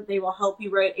them. They will help you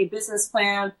write a business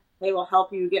plan. They will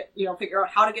help you get, figure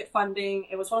out how to get funding.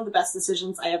 It was one of the best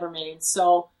decisions I ever made.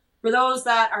 So for those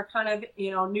that are kind of,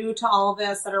 new to all of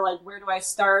this, that are like, where do I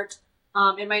start?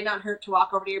 It might not hurt to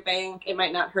walk over to your bank. It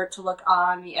might not hurt to look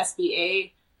on the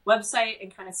SBA website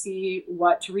and kind of see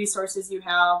what resources you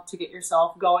have to get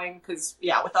yourself going. Because,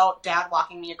 without Dad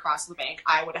walking me across the bank,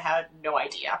 I would have had no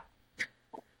idea.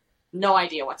 No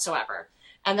idea whatsoever.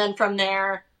 And then from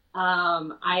there,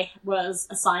 I was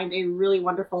assigned a really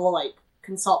wonderful,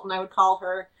 consultant, I would call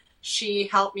her. She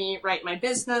helped me write my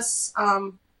business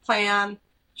plan.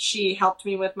 She helped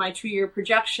me with my 2-year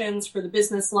projections for the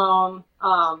business loan.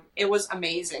 It was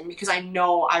amazing because I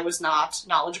know I was not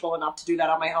knowledgeable enough to do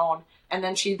that on my own. And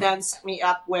then she then set me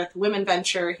up with Women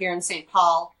Venture here in St.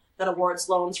 Paul that awards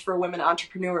loans for women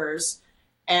entrepreneurs.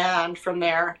 And from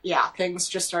there, things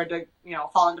just started to,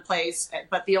 fall into place.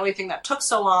 But the only thing that took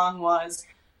so long was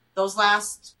those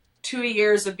last 2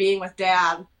 years of being with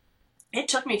Dad. It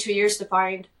took me 2 years to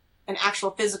find an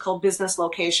actual physical business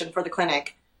location for the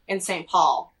clinic in St.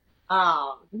 Paul.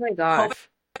 Oh my gosh. COVID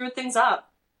screwed things up.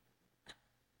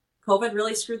 COVID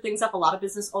really screwed things up. A lot of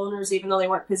business owners, even though they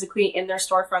weren't physically in their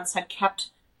storefronts, had kept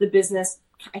the business,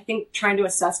 I think, trying to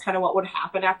assess kind of what would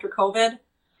happen after COVID.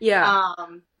 Yeah.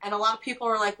 And a lot of people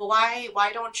were like, well,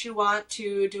 why don't you want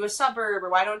to do a suburb? Or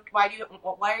why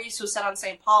are you so set on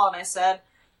St. Paul? And I said,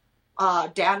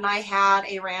 Dad and I had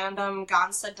a random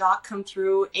Gonstead doc come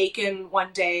through Aiken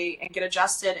one day and get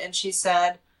adjusted. And she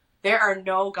said, there are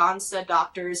no Gonstead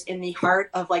doctors in the heart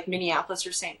of Minneapolis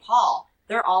or St. Paul.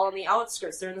 They're all on the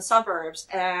outskirts. They're in the suburbs.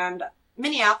 And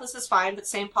Minneapolis is fine, but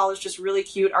St. Paul is just really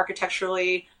cute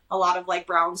architecturally, a lot of like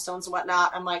brownstones and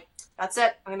whatnot. I'm like, that's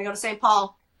it. I'm going to go to St.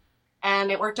 Paul.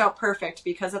 And it worked out perfect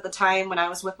because at the time when I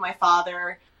was with my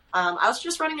father, I was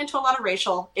just running into a lot of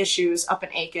racial issues up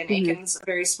in Aiken. Mm-hmm. Aiken's a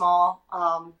very small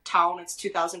town. It's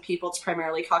 2,000 people. It's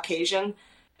primarily Caucasian.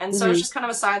 And so it's just kind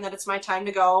of a sign that it's my time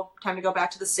to go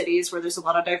back to the cities where there's a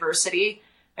lot of diversity.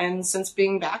 And since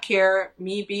being back here,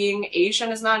 me being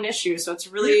Asian is not an issue. So it's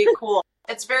really cool.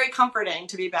 It's very comforting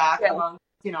to be back among,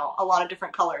 a lot of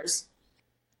different colors.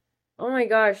 Oh my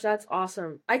gosh, that's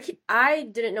awesome. I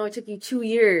didn't know it took you 2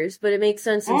 years, but it makes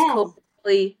sense since COVID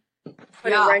really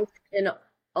put a wrench in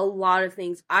a lot of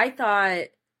things. I thought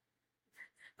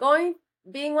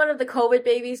being one of the COVID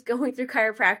babies going through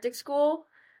chiropractic school,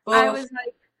 I was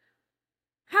like,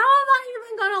 how am I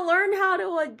even going to learn how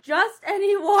to adjust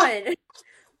anyone?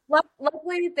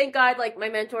 Luckily, thank God, like my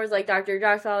mentors, like Dr.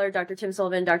 Josh Fowler, Dr. Tim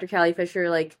Sullivan, Dr. Callie Fisher,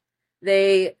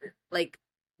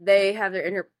 they have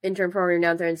their intern program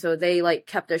down there, and so they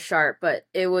kept us sharp. But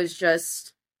it was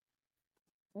just,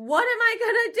 what am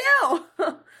I gonna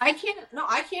do? I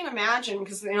can't imagine,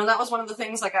 because that was one of the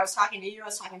things. Like I was talking to you, I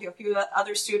was talking to a few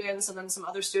other students, and then some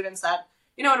other students that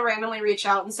would randomly reach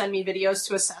out and send me videos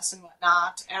to assess and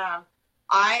whatnot. And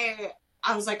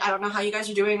I was like, I don't know how you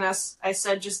guys are doing this. I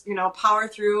said, just, power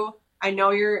through. I know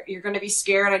you're going to be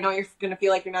scared. I know you're going to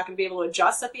feel like you're not going to be able to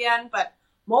adjust at the end, but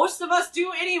most of us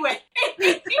do anyway.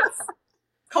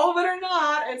 COVID or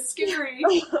not, it's scary.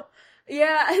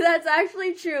 Yeah, that's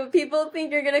actually true. People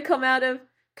think you're going to come out of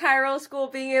chiro school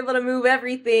being able to move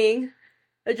everything.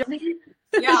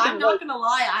 Yeah, I'm not going to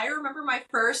lie. I remember my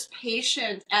first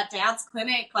patient at Dad's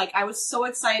clinic. Like, I was so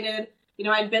excited.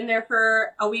 I'd been there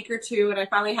for a week or two, and I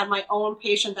finally had my own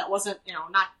patient that wasn't,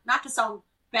 not to sound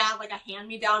bad, like a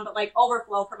hand-me-down, but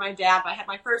overflow for my dad. But I had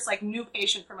my first new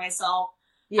patient for myself.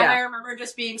 Yeah. And I remember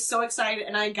just being so excited,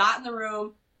 and I got in the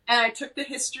room, and I took the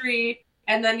history,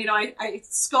 and then, I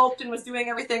scoped and was doing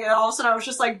everything, and all of a sudden I was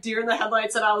just deer in the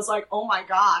headlights, and I was like, oh my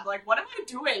God, what am I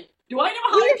doing? Do I know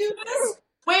how to do this?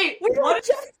 Wait, what?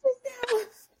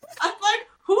 I'm like,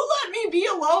 who let me be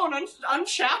alone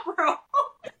unchaperoned?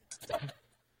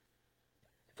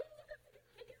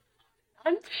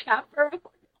 Unchaperoned.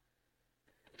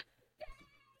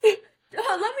 Let me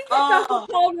get off the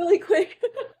call really quick.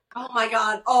 Oh my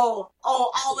God. Oh,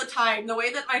 all the time. The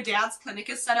way that my dad's clinic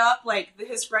is set up,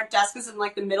 his front desk is in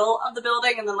the middle of the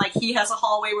building, and then he has a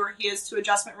hallway where he has 2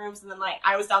 adjustment rooms, and then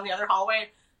I was down the other hallway,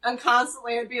 and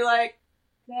constantly I'd be like,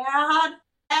 Dad.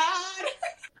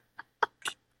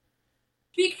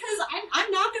 Because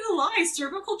I'm not gonna lie,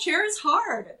 cervical chair is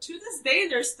hard. To this day,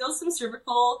 there's still some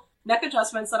cervical neck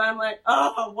adjustments that I'm like,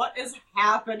 oh, what is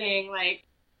happening?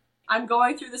 I'm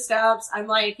going through the steps. I'm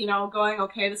going,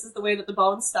 okay, this is the way that the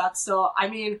bone's stuck. So, I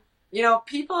mean,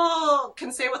 people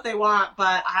can say what they want,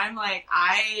 but I'm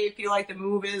I feel like the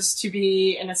move is to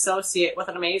be an associate with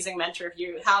an amazing mentor if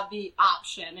you have the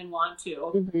option and want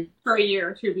to for a year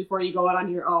or two before you go out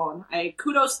on your own. I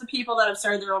kudos to the people that have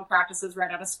started their own practices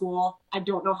right out of school. I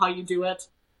don't know how you do it.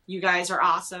 You guys are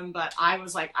awesome, but I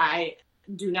was I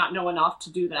do not know enough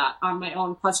to do that on my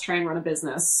own, plus try and run a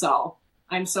business. So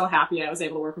I'm so happy I was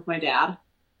able to work with my dad.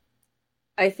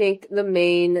 I think the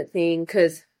main thing,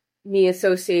 because me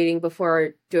associating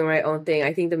before doing my own thing,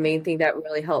 I think the main thing that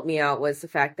really helped me out was the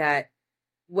fact that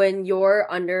when you're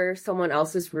under someone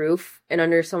else's roof and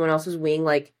under someone else's wing,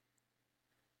 I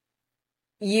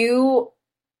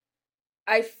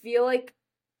feel like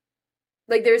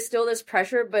there's still this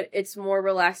pressure, but it's more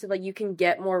relaxed. You can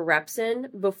get more reps in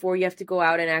before you have to go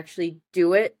out and actually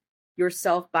do it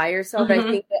yourself by yourself. I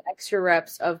think the extra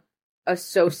reps of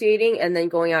associating and then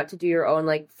going out to do your own,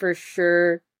 for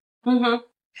sure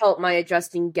help my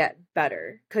adjusting get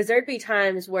better. Because there'd be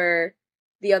times where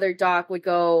the other doc would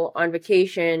go on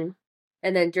vacation,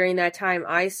 and then during that time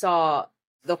I saw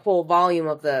the whole volume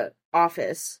of the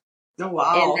office. Oh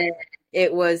wow. And then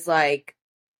it was I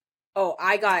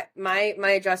got my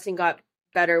adjusting got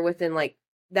better within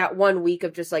that 1 week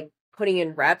of just putting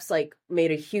in reps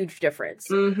made a huge difference.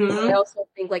 I also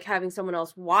think having someone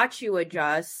else watch you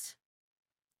adjust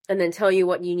and then tell you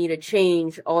what you need to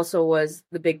change also was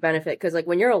the big benefit. Because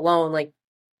when you're alone,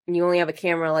 and you only have a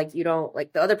camera, you don't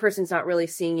the other person's not really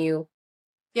seeing you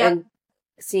and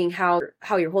seeing how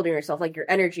you're holding yourself, your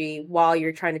energy while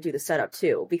you're trying to do the setup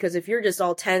too. Because if you're just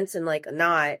all tense and a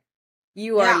knot,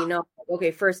 you already know.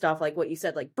 Okay, first off, what you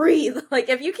said, breathe.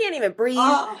 If you can't even breathe,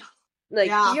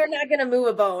 you're not gonna move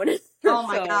a bone. Oh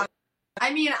my God.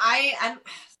 I mean, I'm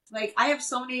I have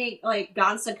so many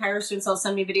Gonstead chiro students that'll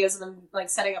send me videos of them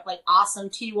setting up awesome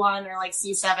T1 or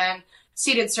C7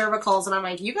 seated cervicals, and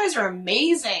I'm you guys are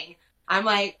amazing. I'm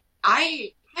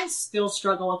I still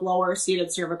struggle with lower seated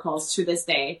cervicals to this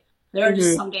day. There are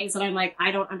just some days that I'm like,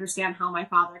 I don't understand how my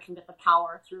father can get the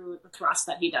power through the thrust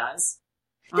that he does.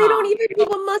 They don't even move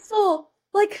a muscle.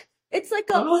 Like, it's like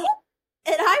a,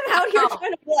 and I'm out here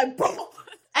trying to be like, boom.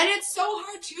 And it's so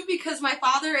hard too because my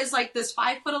father is like this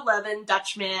 5'11"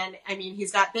 Dutchman. I mean,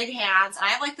 he's got big hands, and I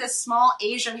have like this small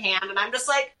Asian hand, and I'm just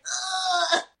like,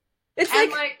 ugh. It's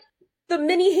like the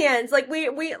mini hands. Like we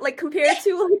like compared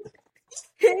to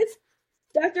his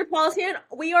Dr. Paul's hand,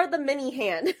 we are the mini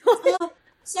hand.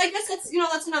 So I guess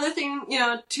that's another thing,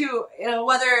 too,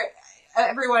 whether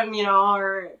everyone,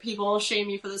 or people shame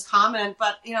me for this comment,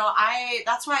 but,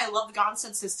 that's why I love the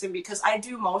Gonstead system, because I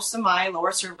do most of my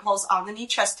lower cervicals on the knee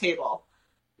chest table.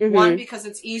 One, because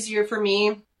it's easier for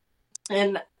me,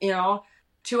 and,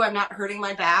 two, I'm not hurting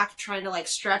my back, trying to like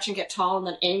stretch and get tall and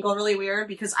then angle really weird,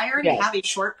 because I already have a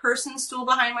short person stool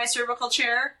behind my cervical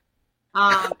chair.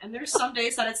 And there's some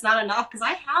days that it's not enough, because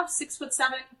I have 6'7"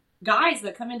 guys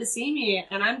that come in to see me,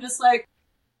 and I'm just like,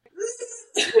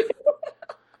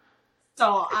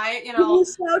 so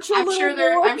I'm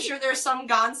sure there's some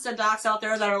Gonstead docs out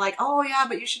there that are like, oh yeah,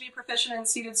 but you should be proficient in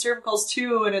seated cervicals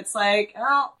too. And it's like,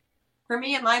 well, for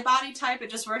me and my body type,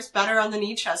 it just works better on the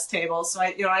knee chest table. So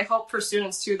I hope for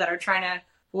students too that are trying to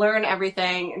learn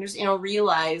everything and just,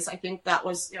 realize, I think that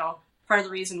was, part of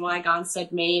the reason why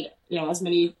Gonstead made,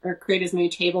 create as many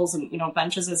tables and,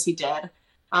 benches as he did.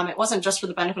 It wasn't just for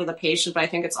the benefit of the patient, but I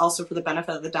think it's also for the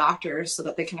benefit of the doctors so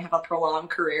that they can have a prolonged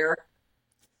career.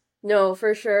 No,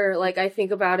 for sure. Like, I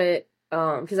think about it,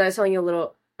 because I was telling you a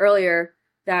little earlier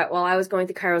that while I was going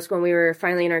to chiro school, we were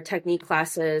finally in our technique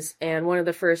classes, and one of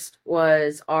the first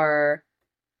was our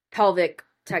pelvic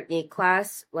technique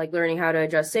class, like learning how to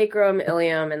adjust sacrum,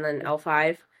 ilium, and then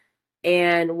L5.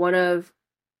 And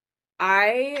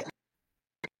I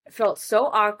felt so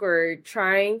awkward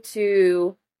trying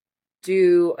to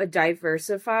do a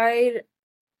diversified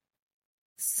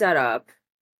setup.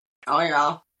 Oh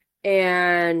yeah.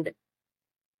 And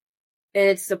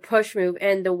it's the push move,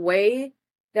 and the way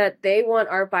that they want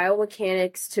our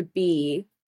biomechanics to be.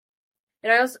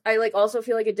 And I also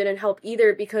feel like it didn't help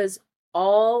either, because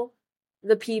all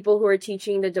the people who are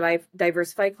teaching the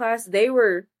diversified class,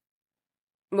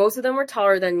 most of them were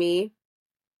taller than me.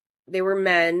 They were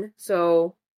men,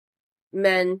 so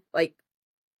men, like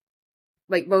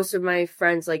most of my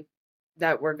friends, like,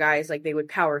 that were guys, like, they would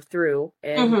power through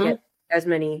and get as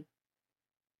many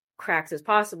cracks as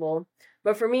possible.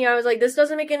 But for me, I was like, this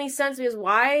doesn't make any sense, because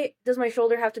why does my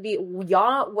shoulder have to be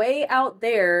way out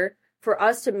there for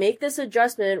us to make this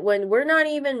adjustment when we're not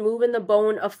even moving the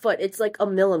bone a foot? It's like a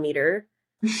millimeter.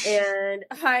 And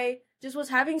I just was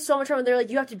having so much trouble. They're like,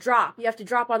 you have to drop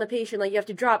on the patient, like, you have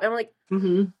to drop. And I'm like,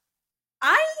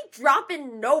 I ain't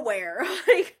dropping nowhere.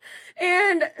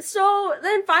 And so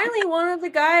then finally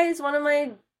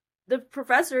the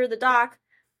professor, the doc,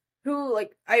 who,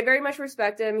 like, I very much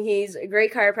respect him. He's a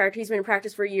great chiropractor. He's been in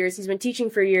practice for years. He's been teaching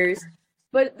for years.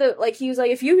 But he was like,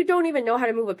 if you don't even know how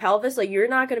to move a pelvis, like, you're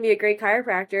not going to be a great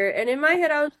chiropractor. And in my head,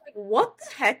 I was like, what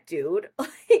the heck, dude?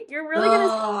 Like, you're really going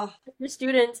to your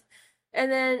students.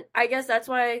 And then I guess that's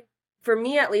why, for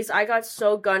me at least, I got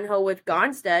so gun-ho with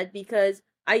Gonstead, because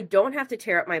I don't have to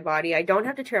tear up my body. I don't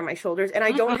have to tear up my shoulders. And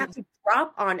I don't have to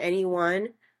drop on anyone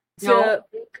to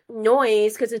make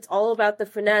noise, because it's all about the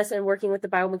finesse and working with the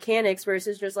biomechanics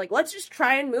versus just like, let's just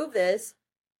try and move this.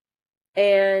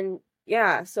 And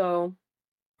yeah, so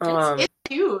it's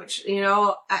huge.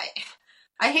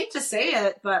 I hate to say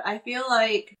it, but I feel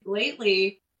like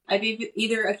lately I've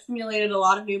either accumulated a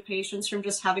lot of new patients from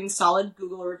just having solid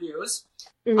Google reviews,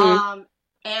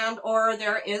 and or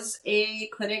there is a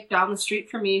clinic down the street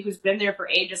from me who's been there for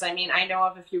ages. I mean, I know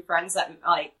of a few friends that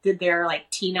like did their like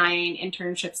T9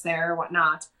 internships there or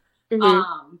whatnot.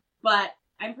 But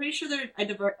I'm pretty sure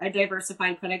they're a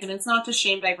diversified clinic, and it's not to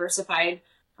shame diversified,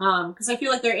 because I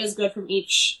feel like there is good from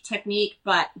each technique.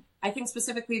 But I think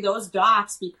specifically those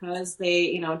docs, because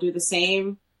they, do the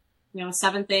same,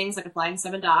 7 things, like a flying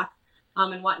 7 doc,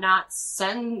 and whatnot,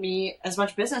 send me as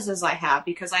much business as I have,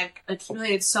 because I've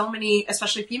accumulated so many,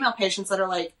 especially female patients, that are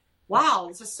like, wow,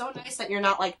 this is so nice that you're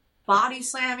not like body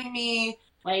slamming me,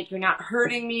 like you're not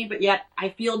hurting me, but yet I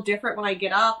feel different when I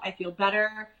get up. I feel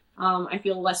better. I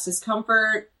feel less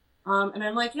discomfort. And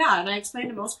I'm like, yeah. And I explained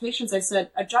to most patients, I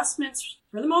said, adjustments,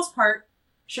 for the most part,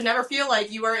 should never feel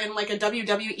like you are in like a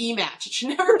WWE match. It should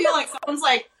never feel like someone's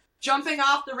like jumping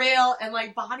off the rail and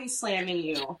like body slamming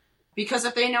you. Because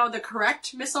if they know the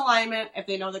correct misalignment, if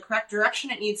they know the correct direction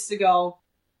it needs to go,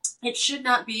 it should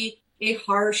not be a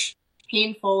harsh,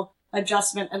 painful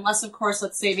adjustment, unless, of course,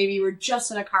 let's say maybe you were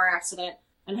just in a car accident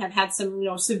and have had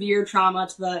some, severe trauma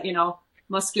to the,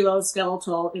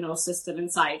 musculoskeletal, system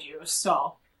inside you.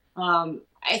 So,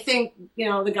 I think, the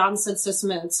Gonstead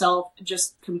system in itself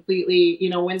just completely,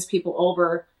 wins people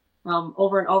over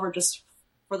and over, just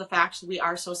for the fact that we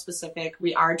are so specific.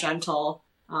 We are gentle.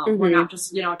 We're not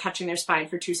just, touching their spine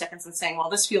for 2 seconds and saying, well,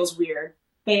 this feels weird.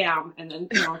 Bam. And then,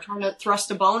 trying to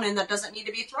thrust a bone in that doesn't need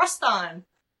to be thrust on.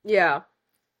 Yeah,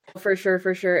 for sure.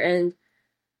 For sure. And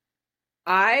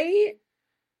I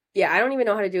don't even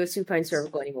know how to do a supine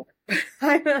cervical anymore.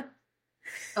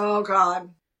 Oh God.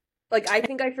 Like, I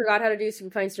think I forgot how to do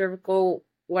supine cervical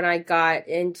when I got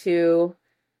into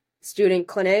student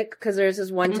clinic, because there's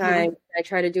this one time I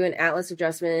tried to do an atlas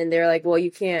adjustment and they're like, well,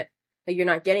 you can't, like, you're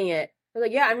not getting it. I was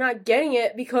like, yeah, I'm not getting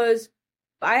it because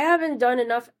I haven't done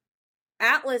enough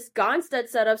atlas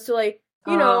Gonstead setups to, like,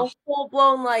 full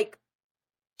blown, like,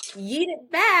 yeet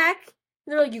it back.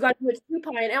 And they're like, you gotta do it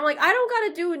supine. And I'm like, I don't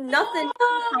gotta do nothing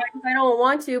if I don't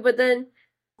want to. But then,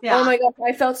 oh my gosh,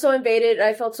 I felt so invaded.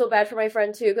 I felt so bad for my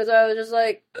friend too, because I was just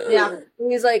like,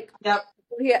 he's like,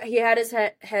 he had his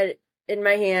head in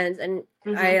my hands, and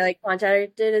I like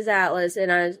contacted his atlas,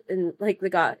 and like the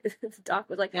doc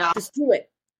was like, just do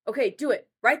it. Okay, do it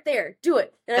right there. Do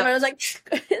it. And I was like,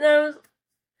 and I was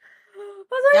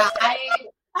like,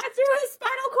 I threw his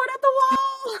spinal cord at the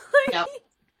wall.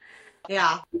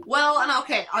 Yeah. Well, and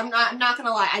okay, I'm not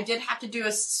gonna lie. I did have to do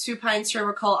a supine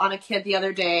cervical on a kid the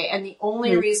other day, and the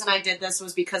only reason I did this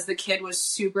was because the kid was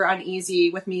super uneasy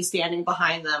with me standing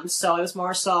behind them. So it was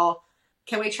more so,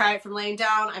 can we try it from laying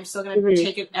down? I'm still gonna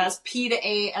take it as P to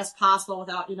A as possible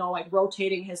without, like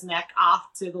rotating his neck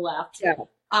off to the left. Yeah.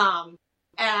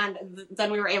 And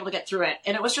then we were able to get through it.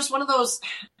 And it was just one of those,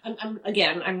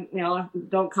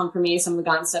 don't come for me, some of the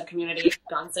Gonstead community,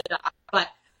 but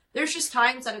there's just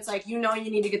times that it's like, you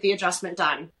need to get the adjustment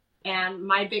done. And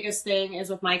my biggest thing is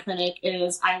with my clinic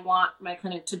is I want my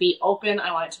clinic to be open.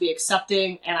 I want it to be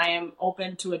accepting, and I am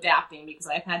open to adapting because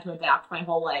I've had to adapt my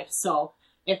whole life. So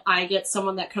if I get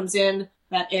someone that comes in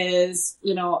that is,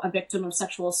 a victim of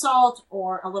sexual assault,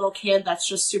 or a little kid that's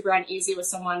just super uneasy with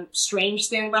someone strange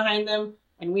standing behind them,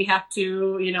 and we have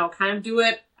to, kind of do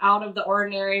it out of the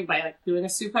ordinary by like doing a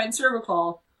supine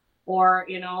cervical, or,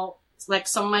 like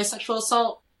some of my sexual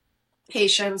assault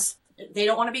patients, they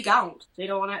don't want to be gowned. They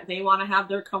want to have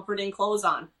their comforting clothes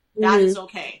on. That is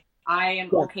okay. I am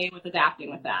okay with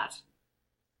adapting with that.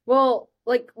 Well,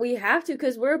 like, we have to,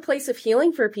 because we're a place of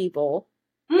healing for people.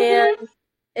 And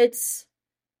it's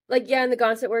like, in the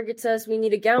Gonstead work it says we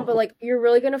need a gown, but like, you're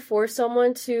really going to force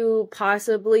someone to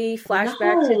possibly flash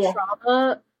back to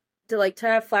trauma, to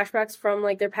have flashbacks from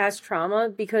like their past trauma,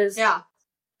 because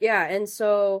and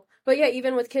so, but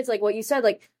even with kids, like what you said,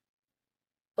 like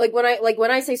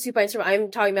when I say supine cervical,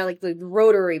 I'm talking about like the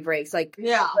rotary breaks, like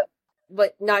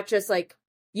but not just like,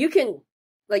 you can,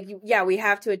 like, we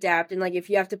have to adapt, and like if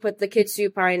you have to put the kid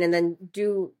supine and then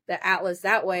do the atlas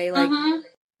that way, like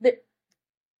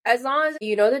as long as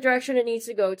you know the direction it needs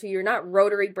to go to, you're not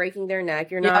rotary breaking their neck,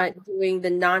 you're not doing the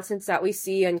nonsense that we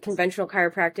see in conventional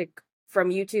chiropractic from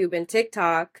YouTube and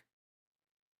TikTok.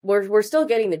 We're still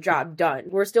getting the job done.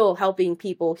 We're still helping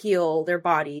people heal their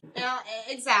body. Yeah,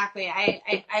 exactly.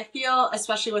 I feel,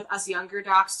 especially with us younger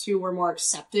docs too, we're more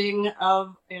accepting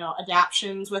of,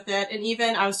 adaptions with it. And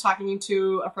even I was talking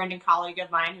to a friend and colleague of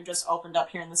mine who just opened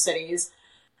up here in the cities,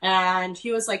 and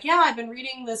he was like, I've been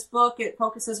reading this book. It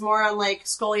focuses more on like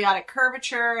scoliotic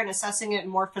curvature and assessing it in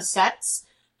more facets.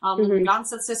 The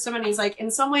Gonstead system. And he's like,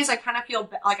 in some ways I kind of feel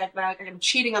like I'm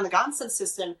cheating on the Gonstead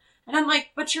system. And I'm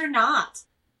like, but you're not.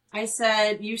 I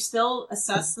said, you still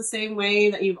assess the same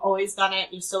way that you've always done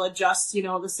it. You still adjust,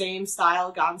 the same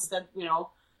style Gonstead,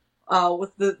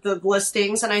 with the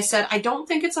listings. And I said, I don't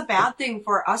think it's a bad thing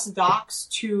for us docs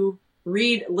to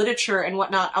read literature and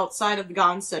whatnot outside of the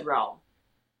Gonstead realm.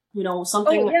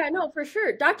 Something. Oh, yeah, no, for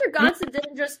sure. Dr. Gonstead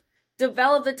didn't just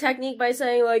develop the technique by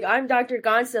saying, like, I'm Dr.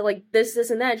 Gonstead, like, this,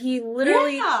 and that. He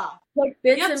literally took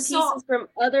bits and pieces from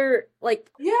other, like,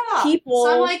 people.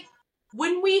 So I'm like,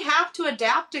 when we have to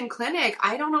adapt in clinic,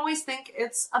 I don't always think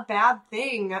it's a bad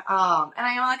thing. And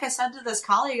I know, like I said to this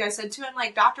colleague, I said to him,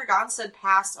 like, Dr. Gonstead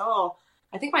passed,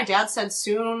 I think my dad said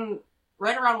soon,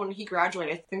 right around when he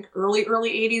graduated, I think early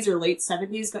 80s or late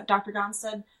 70s, that Dr.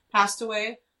 Gonstead passed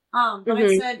away. But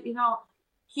I said,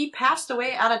 he passed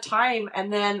away at a time,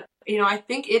 and then, I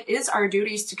think it is our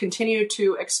duties to continue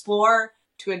to explore,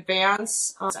 to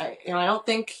advance. I don't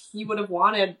think he would have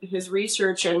wanted his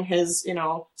research and his,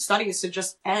 studies to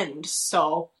just end.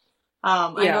 So,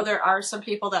 I know there are some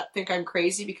people that think I'm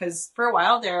crazy, because for a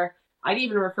while there, I'd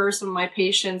even refer some of my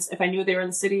patients, if I knew they were in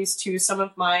the cities, to some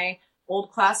of my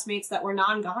old classmates that were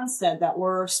non-Gonstead, that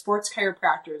were sports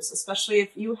chiropractors, especially if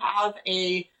you have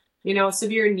a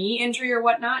severe knee injury or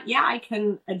whatnot, yeah, I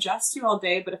can adjust you all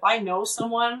day. But if I know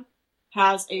someone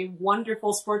has a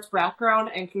wonderful sports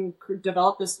background and can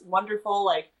develop this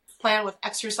wonderful plan with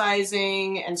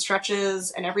exercising and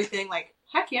stretches and everything,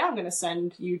 heck yeah, I'm going to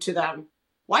send you to them.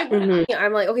 Why wouldn't I?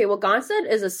 I'm like, okay, well, Gonstead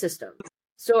is a system.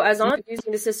 So as long as you're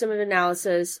using the system of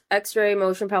analysis, X-ray,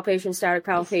 motion palpation, static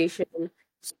palpation,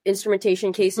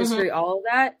 instrumentation, case history, all of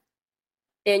that,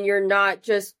 and you're not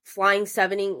just flying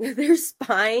sevening their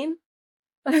spine,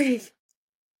 because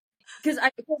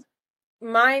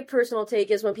my personal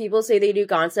take is when people say they do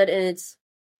Gonstead and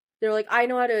they're like, I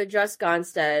know how to adjust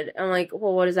Gonstead. I'm like,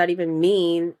 well, what does that even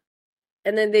mean?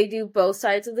 And then they do both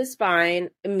sides of the spine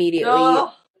immediately.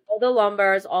 Oh. All the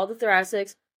lumbars, all the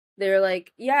thoracics. They're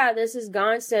like, yeah, this is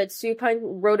Gonstead, supine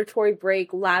rotatory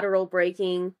brake, lateral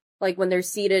braking, like when they're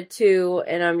seated too.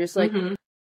 And I'm just like,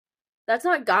 that's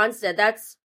not Gonstead.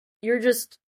 That's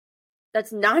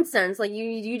nonsense. Like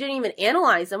you didn't even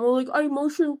analyze them. We're like, I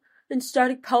motion and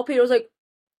static palpate. I was like,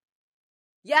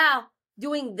 yeah,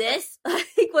 doing this,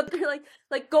 like what they're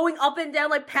like going up and down,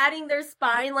 like patting their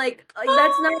spine, like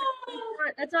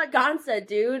that's not Gonstead,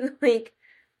 dude. Like,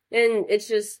 and it's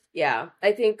just, yeah,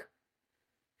 I think,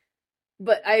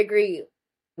 but I agree.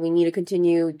 We need to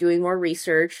continue doing more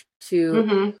research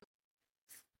to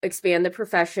expand the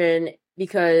profession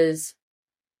because,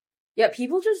 yeah,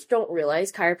 people just don't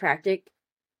realize chiropractic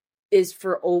is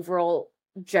for overall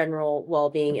general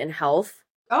well-being and health.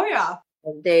 Oh, yeah.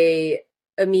 They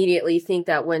immediately think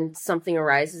that when something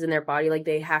arises in their body, like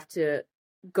they have to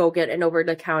go get an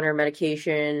over-the-counter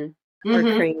medication or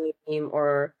cream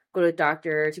or go to a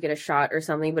doctor to get a shot or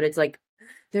something. But it's like,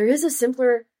 there is a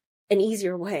simpler and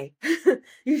easier way.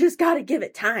 You just got to give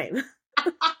it time.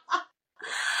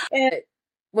 And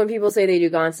when people say they do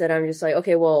Gonstead, I'm just like,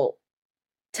 okay, well,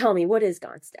 tell me, what is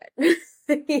Gonstead?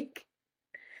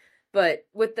 But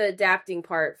with the adapting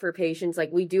part for patients,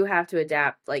 like we do have to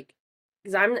adapt, like,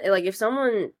 because I'm like, if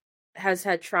someone has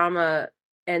had trauma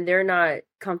and they're not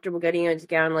comfortable getting into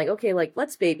gown, like, okay, like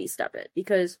let's baby step it,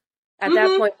 because at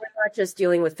that point we're not just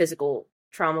dealing with physical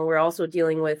trauma, we're also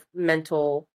dealing with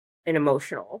mental and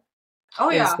emotional. Oh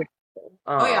yeah.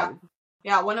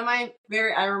 Yeah.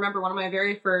 I remember one of my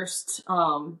very first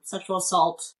sexual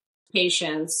assault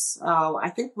patients,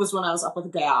 I think was when I was up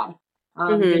with Dad,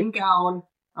 getting gown.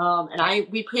 And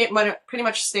we pretty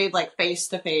much stayed like face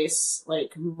to face,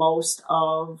 like most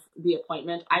of the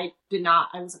appointment. I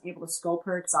wasn't able to scope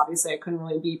her because obviously I couldn't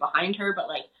really be behind her, but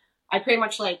like I pretty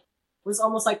much like was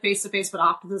almost like face to face, but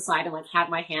off to the side, and like had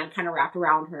my hand kind of wrapped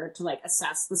around her to like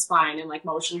assess the spine and like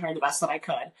motion her the best that I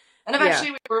could. And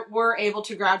eventually we were able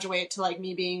to graduate to like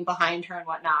me being behind her and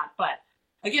whatnot. But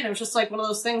again, it was just like one of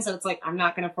those things that it's like, I'm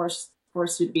not going to force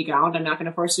you to be gowned. I'm not going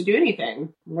to force you to do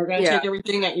anything. We're going to take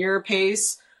everything at your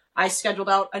pace. I scheduled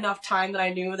out enough time that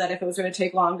I knew that if it was going to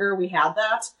take longer, we had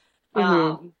that.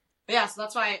 But yeah, so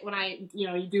that's why when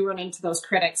you do run into those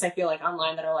critics, I feel like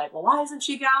online that are like, well, why isn't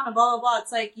she gowned and blah, blah, blah.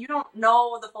 It's like, you don't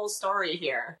know the full story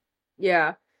here.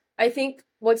 Yeah. I think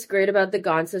what's great about the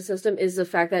Gonstead system is the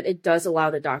fact that it does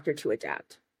allow the doctor to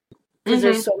adapt. Because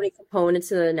there's so many components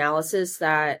to the analysis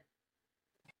that,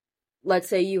 let's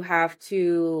say you have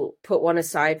to put one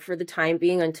aside for the time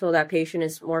being until that patient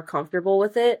is more comfortable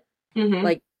with it,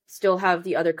 like still have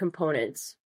the other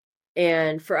components.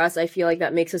 And for us, I feel like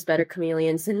that makes us better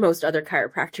chameleons than most other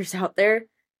chiropractors out there.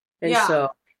 And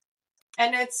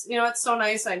and it's, it's so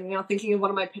nice. I'm, thinking of one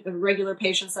of my regular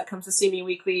patients that comes to see me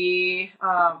weekly.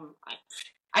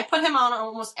 I put him on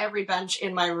almost every bench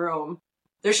in my room.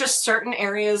 There's just certain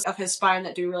areas of his spine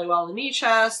that do really well in the knee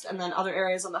chest, and then other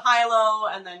areas on the high-low,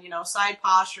 and then, side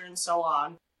posture and so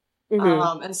on.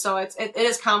 And so it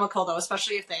is comical though,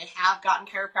 especially if they have gotten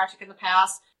chiropractic in the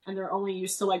past and they're only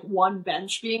used to like one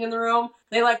bench being in the room.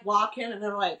 They like walk in and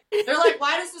they're like,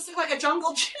 why does this look like a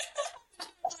jungle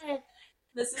gym?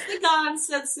 This is the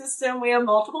Gonstead system. We have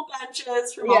multiple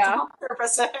benches for multiple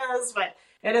purposes, but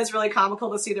it is really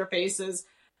comical to see their faces.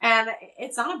 And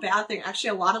it's not a bad thing.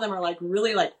 Actually, a lot of them are like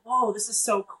really like, whoa, this is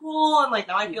so cool. And like,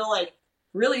 now I feel like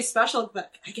really special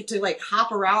that I get to like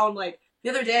hop around. Like the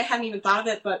other day I hadn't even thought of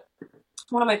it, but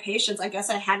one of my patients, I guess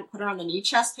I hadn't put her on the knee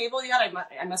chest table yet.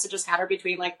 I must have just had her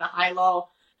between like the high-low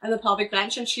and the pelvic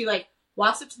bench. And she like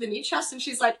walks up to the knee chest and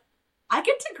she's like, I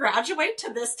get to graduate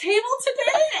to this table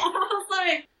today. And I was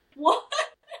like, what?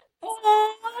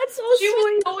 Oh, that's so she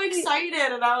was so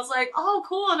excited. And I was like, oh,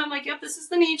 cool. And I'm like, yep, this is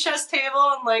the knee chest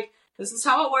table. And like, this is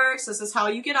how it works. This is how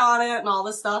you get on it and all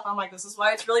this stuff. I'm like, this is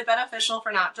why it's really beneficial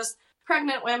for not just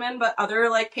pregnant women, but other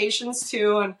like patients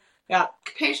too. And yeah,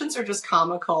 patients are just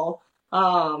comical.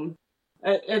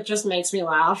 It just makes me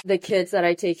laugh. The kids that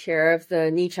I take care of,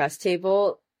 the knee chest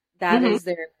table, that is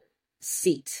their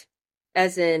seat.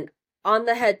 As in, on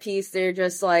the headpiece, they're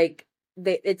just like,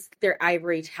 it's their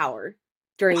ivory tower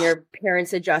during their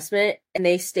parents' adjustment, and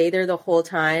they stay there the whole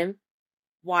time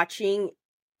watching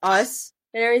us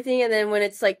and everything. And then when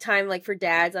it's like time like for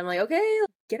dads, I'm like, okay,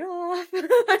 get off.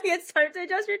 It's time to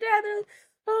adjust your dad. They're like,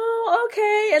 oh,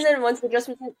 okay. And then once the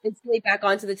adjustment's instantly back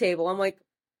onto the table, I'm like,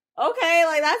 okay,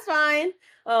 like that's fine.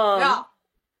 Yeah.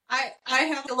 I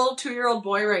have a little 2-year-old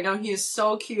boy right now. He is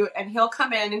so cute, and he'll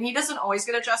come in, and he doesn't always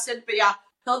get adjusted, but yeah,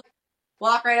 he'll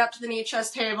walk right up to the knee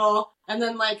chest table, and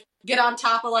then like get on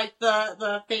top of like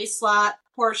the face slot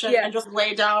portion, and just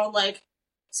lay down like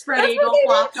spread eagle,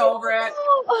 flopped over it,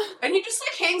 and he just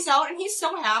like hangs out, and he's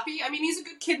so happy. I mean, he's a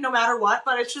good kid no matter what,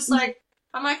 but it's just like,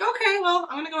 I'm like, okay, well,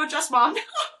 I'm gonna go adjust mom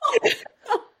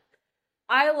now.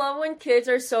 I love when kids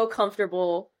are so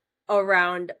comfortable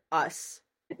around us.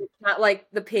 It's not like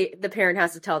the parent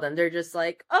has to tell them. They're just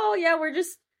like, oh yeah, we're here,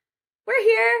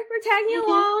 we're tagging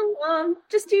along.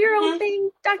 Just do your own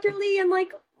thing, Dr. Lee, and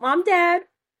like mom, dad.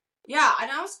 Yeah,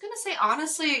 and I was gonna say,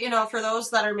 honestly, for those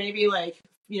that are maybe like,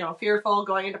 fearful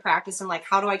going into practice and like,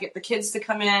 how do I get the kids to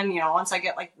come in? Once I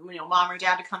get like, mom or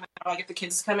dad to come in, how do I get the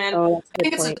kids to come in? I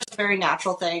think it's a very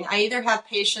natural thing. I either have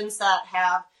patients that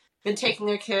have been taking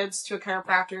their kids to a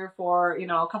chiropractor for,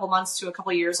 a couple months to a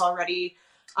couple years already.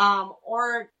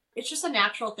 Or it's just a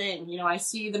natural thing. I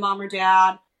see the mom or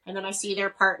dad, and then I see their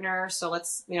partner. So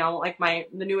let's, like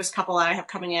the newest couple that I have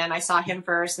coming in, I saw him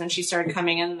first, and then she started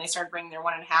coming in, and they started bringing their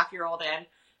 1.5-year-old in.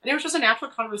 And it was just a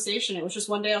natural conversation. It was just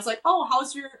one day I was like, oh,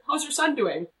 how's your son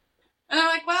doing? And they're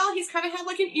like, well, he's kind of had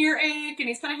like an earache, and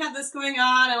he's kind of had this going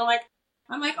on. And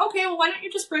I'm like, okay, well, why don't you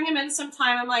just bring him in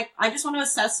sometime? I'm like, I just want to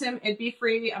assess him. It'd be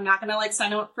free. I'm not going to like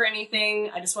sign him up for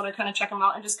anything. I just want to kind of check him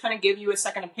out and just kind of give you a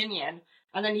second opinion.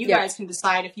 And then you guys can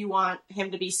decide if you want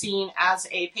him to be seen as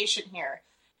a patient here.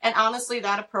 And honestly,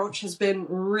 that approach has been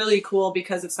really cool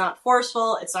because it's not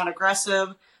forceful. It's not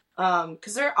aggressive.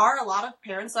 Because there are a lot of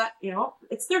parents that,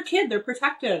 it's their kid. They're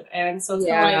protective. And so it's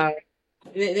kind of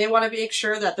like, they want to make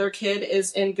sure that their kid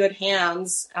is in good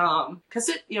hands. Because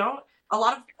a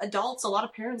lot of adults, a lot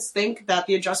of parents think that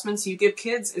the adjustments you give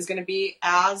kids is going to be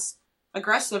as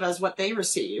aggressive as what they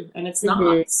receive. And it's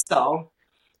not. So.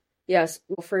 Yes,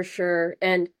 for sure.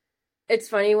 And it's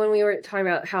funny when we were talking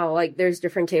about how like there's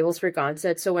different tables for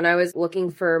Gonstead. So when I was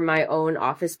looking for my own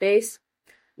office space,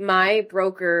 my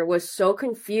broker was so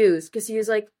confused because he was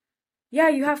like, yeah,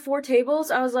 you have 4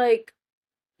 tables? I was like,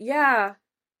 yeah.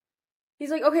 He's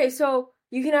like, okay, so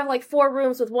you can have like 4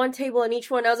 rooms with 1 table in each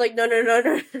one. I was like, no. like,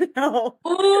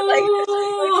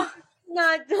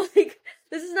 not like,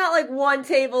 this is not like 1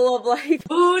 table of like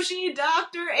bougie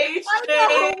Dr. H. I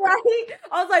know, right?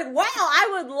 I was like, wow, I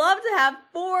would love to have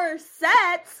 4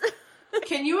 sets.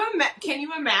 Can you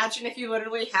imagine if you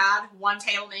literally had 1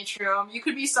 table in each room? You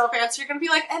could be so fancy. You're going to be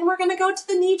like, and we're going to go to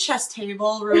the knee chest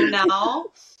table room now.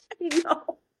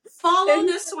 No. Follow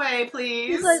this way,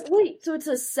 please. He's like, wait, so it's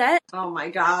a set? Oh my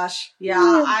gosh.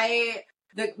 Yeah,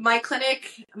 my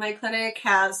clinic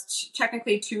has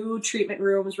technically 2 treatment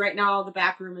rooms. Right now, the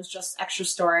back room is just extra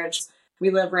storage.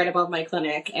 We live right above my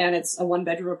clinic, and it's a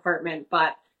 1-bedroom apartment.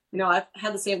 But, I've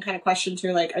had the same kind of question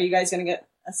too, like, are you guys going to get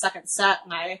a second set?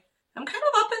 And I'm kind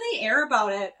of up in the air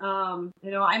about it.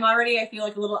 I'm already, I feel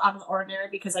like, a little out of the ordinary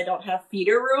because I don't have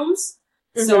feeder rooms.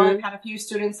 So I've had a few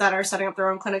students that are setting up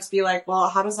their own clinics be like, well,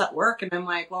 how does that work? And I'm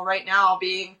like, well, right now,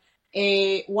 being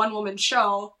a 1-woman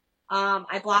show,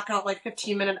 I block out like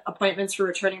 15-minute appointments for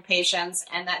returning patients,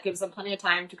 and that gives them plenty of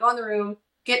time to go in the room,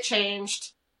 get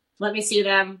changed, let me see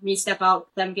them, me step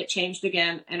out, them get changed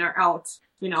again, and are out,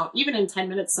 even in 10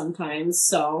 minutes sometimes.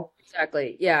 So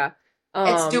exactly, yeah.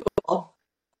 It's doable.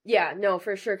 Yeah, no,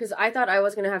 for sure, because I thought I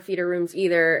was going to have feeder rooms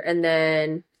either, and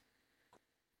then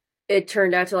it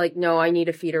turned out to like, no, I need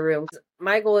a feeder room.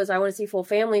 My goal is I want to see full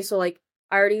families, so like,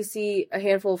 I already see a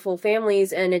handful of full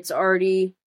families, and it's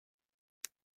already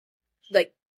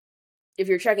like, if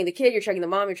you're checking the kid, you're checking the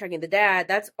mom, you're checking the dad,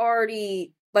 that's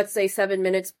already, let's say, 7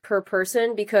 minutes per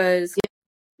person, because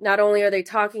not only are they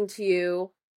talking to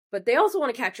you, but they also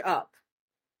want to catch up.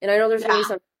 And I know there's going to be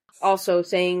some also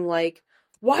saying like,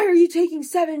 why are you taking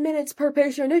 7 minutes per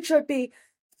patient? It should be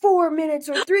 4 minutes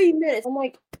or 3 minutes. I'm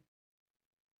like,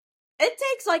 it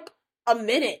takes like a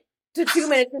minute to 2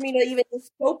 minutes for me to even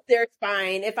scope their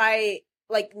spine. If I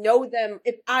like know them,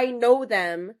 it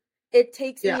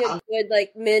takes me a good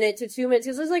like minute to 2 minutes,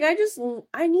 because it's like I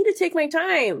need to take my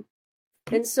time.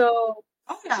 And so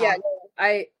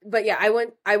I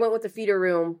went with the feeder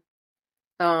room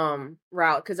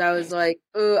route, because I was like,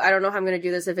 I don't know how I'm gonna do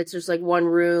this if it's just like 1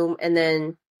 room and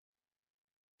then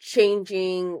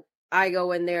changing. I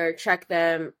go in there, check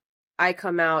them, I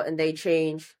come out and they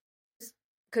change.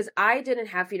 Because I didn't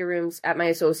have feeder rooms at my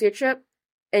associateship.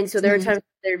 And so there were times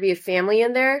there'd be a family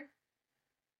in there.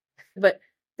 But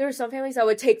there were some families that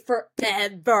would take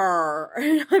forever.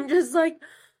 And I'm just like,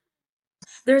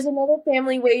 there's another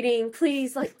family waiting.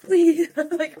 Please, please,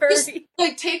 hurry. Just,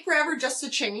 take forever just to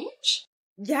change?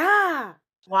 Yeah.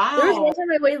 Wow. There was one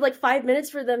time I waited 5 minutes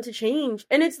for them to change.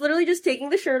 And it's literally just taking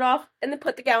the shirt off and then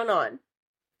put the gown on.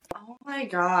 Oh my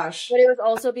gosh. But it was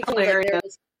also because there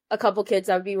was a couple kids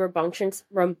that would be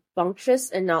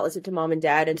rambunctious and not listen to mom and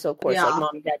dad. And so, of course, mom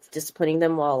and dad's disciplining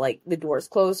them while, the door's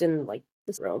closed in,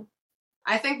 this room.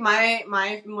 I think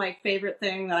my favorite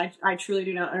thing that I truly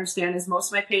do not understand is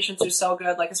most of my patients are so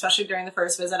good, especially during the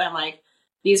first visit, I'm like,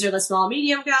 these are the small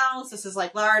medium gowns, this is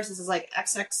large, this is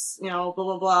XX, blah,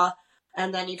 blah, blah.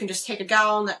 And then you can just take a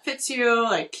gown that fits you,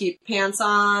 keep pants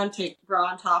on, take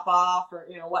bra and top off, or,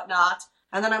 whatnot.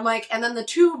 And then I'm like, and then the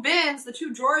two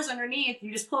drawers underneath,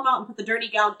 you just pull them out and put the dirty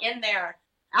gown in there.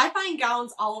 I find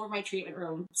gowns all over my treatment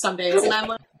room some days, and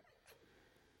I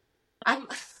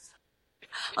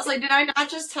was like, did I not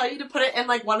just tell you to put it in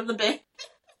one of the bins?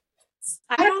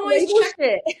 I don't always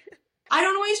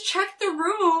check the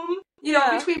room,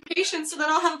 between patients. So then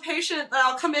I'll have a patient that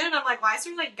I'll come in and I'm like, why is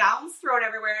there gowns thrown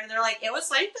everywhere? And they're like, it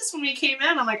was like this when we came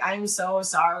in. I'm like, I'm so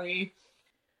sorry.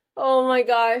 Oh my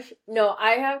gosh. No,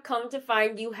 I have come to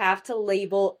find you have to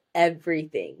label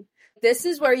everything. This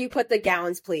is where you put the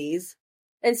gowns, please.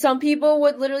 And some people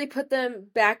would literally put them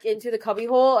back into the cubby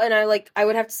hole, and I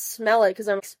would have to smell it because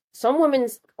some women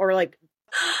are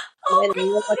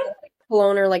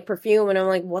cologne or perfume, and I'm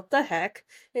like, what the heck?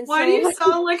 And why do you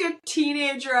sound like a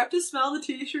teenager? I have to smell the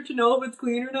t-shirt to know if it's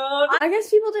clean or not. I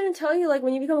guess people didn't tell you,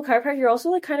 when you become a chiropractor, you're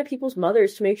also kind of people's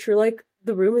mothers to make sure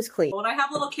the room is clean. When I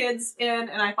have little kids in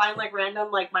and I find random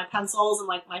my pencils and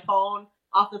my phone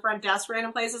off the front desk,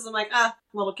 random places, I'm like,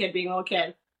 little kid being a little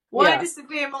kid. I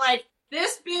disagree. I'm like,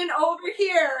 this bin over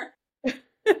here,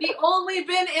 the only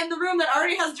bin in the room that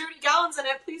already has dirty gowns in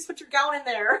it, please put your gown in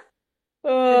there.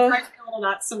 It drives me a little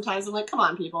nuts sometimes. I'm like, come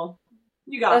on, people.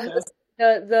 You got this.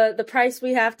 The price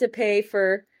we have to pay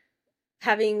for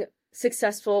having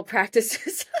successful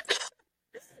practices.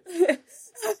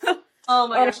 Oh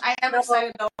my gosh, I am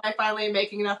excited though. I finally am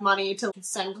making enough money to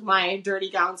send my dirty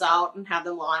gowns out and have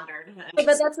them laundered. But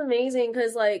that's amazing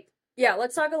because,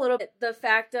 let's talk a little bit. The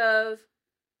fact of,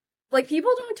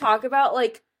 people don't talk about,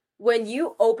 when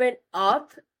you open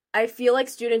up, I feel like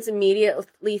students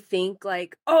immediately think,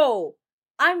 oh,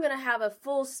 I'm going to have a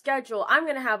full schedule. I'm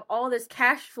going to have all this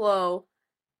cash flow.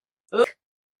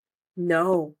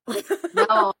 No.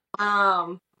 No.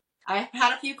 I've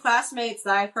had a few classmates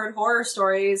that I've heard horror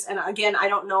stories, and again, I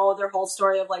don't know their whole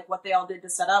story of what they all did to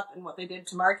set up and what they did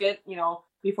to market,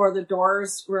 before the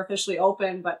doors were officially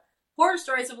open, but horror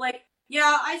stories of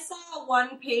I saw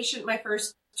one patient my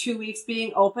first 2 weeks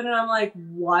being open, and I'm like,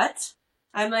 what?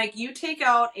 I'm like, you take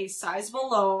out a sizable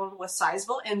loan with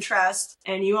sizable interest,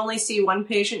 and you only see one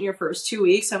patient your first 2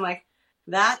 weeks. I'm like,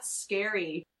 that's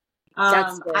scary.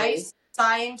 That's scary. I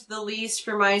signed the lease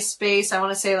for my space, I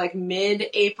want to say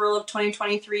mid-April of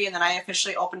 2023, and then I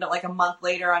officially opened it a month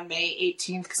later on May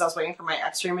 18th because I was waiting for my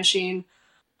x-ray machine.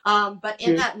 But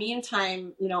in that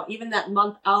meantime, even that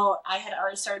month out, I had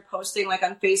already started posting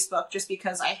on Facebook just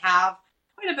because I have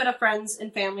quite a bit of friends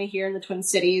and family here in the Twin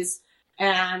Cities.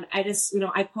 And I just,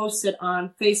 I posted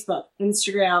on Facebook,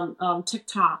 Instagram,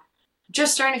 TikTok,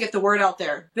 just trying to get the word out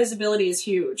there. Visibility is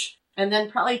huge. And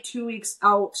then probably 2 weeks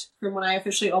out from when I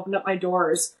officially opened up my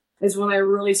doors is when I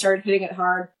really started hitting it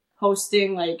hard,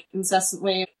 posting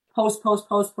incessantly, post.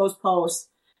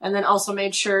 And then also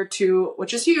made sure to,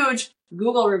 which is huge,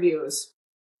 Google reviews.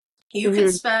 You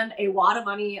can spend a lot of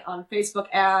money on Facebook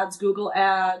ads, Google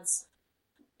ads,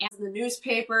 ads in the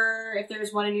newspaper, if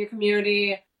there's one in your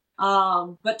community.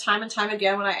 But time and time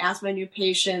again, when I ask my new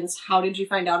patients, how did you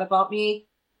find out about me?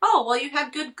 Oh, well, you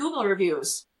had good Google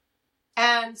reviews.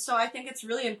 And so I think it's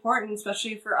really important,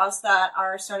 especially for us that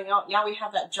are starting out. Yeah, we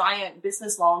have that giant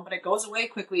business loan, but it goes away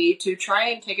quickly, to try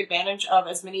and take advantage of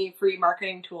as many free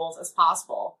marketing tools as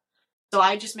possible. So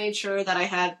I just made sure that I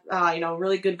had,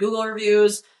 really good Google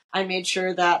reviews. I made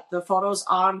sure that the photos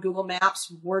on Google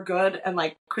Maps were good and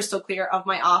crystal clear of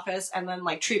my office, and then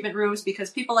treatment rooms, because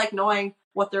people like knowing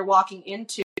what they're walking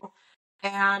into.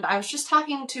 And I was just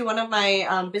talking to one of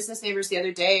my business neighbors the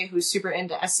other day who's super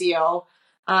into SEO.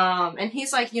 And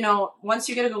he's like, once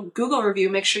you get a Google review,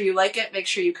 make sure you like it, make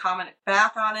sure you comment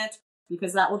back on it,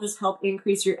 because that will just help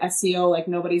increase your SEO like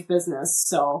nobody's business.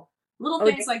 So little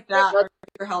things like that are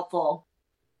super helpful.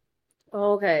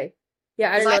 Okay.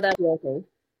 Yeah, I didn't know that was okay.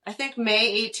 I think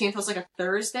May 18th was a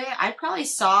Thursday. I probably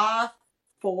saw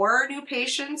 4 new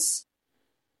patients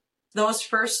those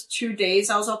first 2 days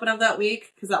I was open of that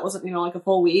week, because that wasn't, like a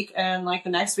full week. And like the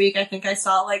next week, I think I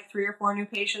saw like 3 or 4 new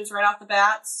patients right off the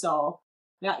bat. So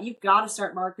yeah, you've got to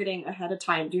start marketing ahead of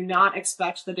time. Do not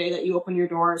expect the day that you open your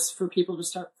doors for people to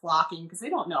start flocking, because they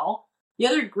don't know. The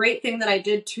other great thing that I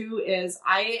did too is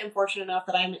I am fortunate enough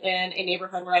that I'm in a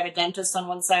neighborhood where I have a dentist on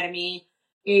one side of me,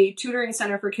 a tutoring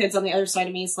center for kids on the other side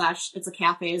of me, / it's a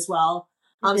cafe as well.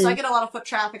 So I get a lot of foot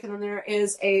traffic, and then there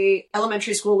is a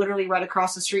elementary school literally right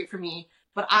across the street from me.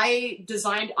 But I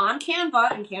designed on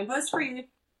Canva, and Canva is free,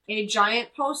 a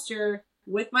giant poster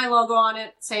with my logo on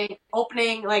it saying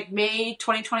opening like May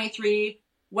 2023,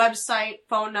 website,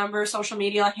 phone number, social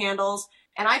media handles.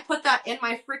 And I put that in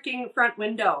my freaking front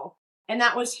window. And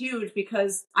that was huge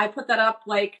because I put that up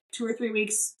like 2 or 3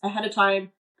 weeks ahead of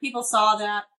time. People saw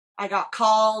that. I got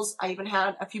calls. I even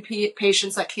had a few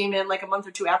patients that came in like a month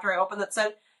or 2 after I opened that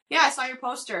said, yeah, I saw your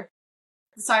poster.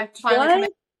 Decided to finally come in.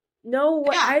 No,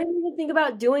 yeah. I didn't even think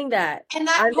about doing that. And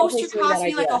that poster cost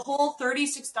me like a whole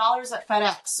 $36 at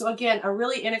FedEx. So again, a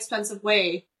really inexpensive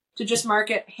way to just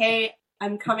market, hey,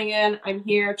 I'm coming in, I'm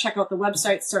here, check out the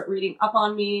website, start reading up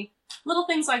on me. Little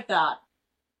things like that.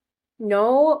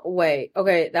 No way.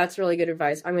 Okay, that's really good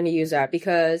advice. I'm going to use that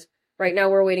because right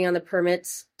now we're waiting on the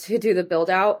permits to do the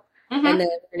build out. And then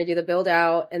we're going to do the build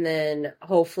out. And then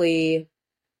hopefully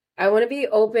I want to be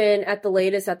open at the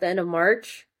latest at the end of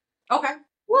March. Okay.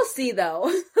 We'll see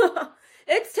though.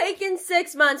 It's taken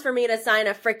 6 months for me to sign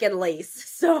a freaking lease.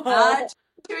 So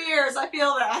 2 years. I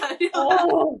feel that.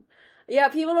 Yeah,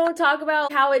 people don't talk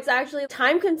about how it's actually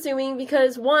time consuming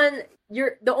because one,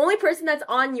 you're the only person that's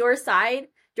on your side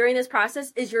during this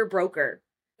process is your broker.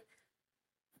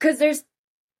 Cause there's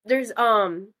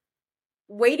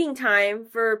waiting time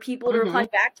for people to reply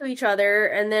back to each other.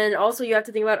 And then also you have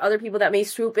to think about other people that may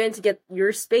swoop in to get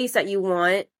your space that you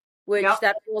want, which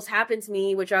that almost happened to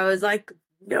me, which I was like,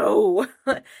 no.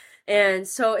 And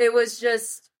so it was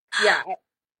just,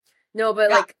 no,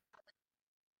 but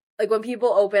like when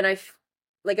people open, I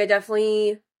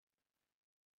definitely,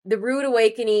 the rude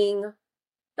awakening,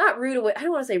 I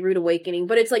don't want to say rude awakening,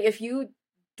 but it's like, if you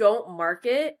don't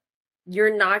market,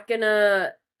 you're not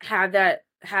gonna have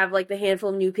like the handful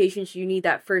of new patients you need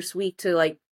that first week to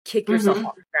like kick yourself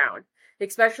off the ground,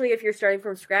 especially if you're starting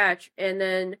from scratch. And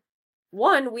then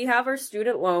 1, we have our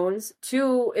student loans.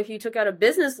 2, if you took out a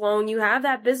business loan, you have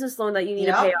that business loan that you need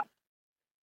to pay off.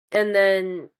 And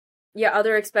then,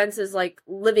 other expenses like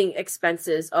living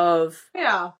expenses of,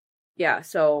 so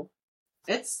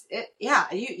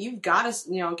you've got to,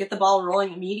 get the ball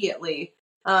rolling immediately.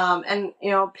 And,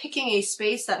 picking a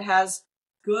space that has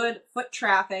good foot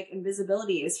traffic and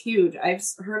visibility is huge. I've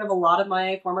heard of a lot of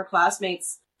my former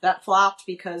classmates that flopped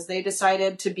because they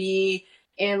decided to be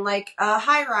in like a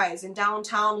high rise in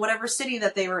downtown, whatever city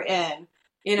that they were in,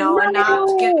 and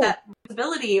not get that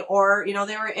visibility, or,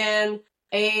 they were in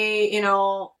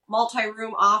a,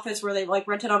 multi-room office where they like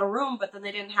rented out a room, but then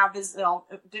they didn't have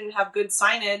didn't have good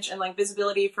signage and like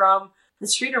visibility from the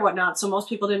street or whatnot. So most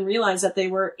people didn't realize that they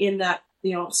were in that,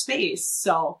 space.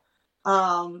 So,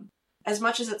 as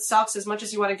much as it sucks, as much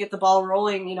as you want to get the ball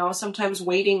rolling, sometimes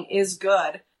waiting is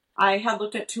good. I had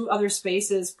looked at 2 other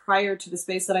spaces prior to the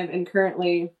space that I'm in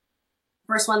currently.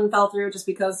 First one fell through just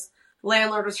because the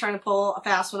landlord was trying to pull a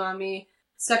fast one on me.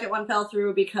 Second one fell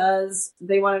through because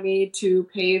they wanted me to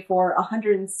pay for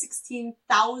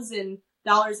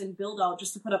 $116,000 in build out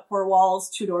just to put up 4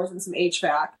 walls, 2 doors, and some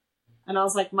HVAC. And I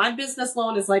was like, my business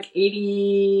loan is like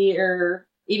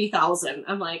 $80,000.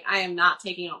 I'm like, I am not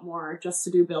taking out more just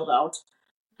to do build out.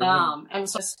 And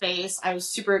so space, I was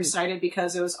super excited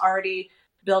because it was already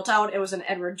built out. It was an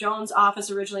Edward Jones office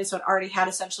originally, so it already had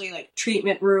essentially like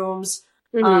treatment rooms.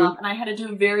 And I had to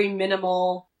do very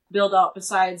minimal build out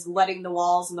besides letting the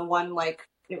walls and the one, like,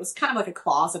 it was kind of like a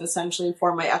closet essentially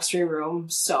for my extra room.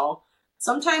 So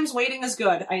sometimes waiting is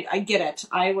good. I get it.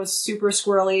 I was super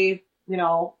squirrely,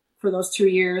 for those 2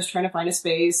 years trying to find a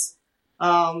space.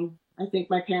 I think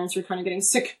my parents were kind of getting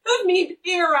sick of me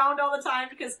being around all the time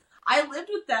because I lived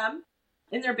with them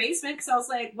in their basement because I was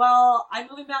like, well, I'm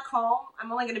moving back home. I'm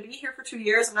only going to be here for 2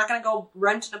 years. I'm not going to go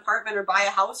rent an apartment or buy a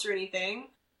house or anything.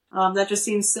 That just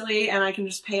seems silly, and I can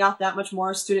just pay off that much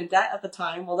more student debt at the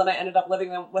time. Well, then I ended up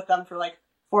living with them for like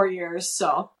 4 years,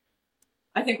 so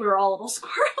I think we were all a little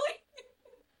squirrely.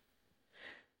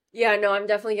 Yeah, no, I'm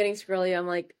definitely getting squirrely. I'm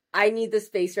like, I need the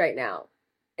space right now.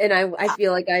 And I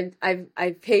feel like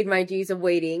I've paid my dues of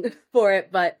waiting for it,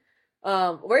 but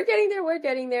we're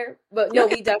getting there. But no,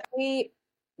 we definitely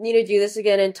need to do this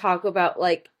again and talk about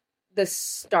like the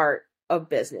start of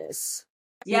business.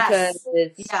 Yes,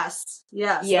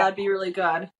 that'd be really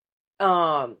good.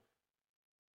 I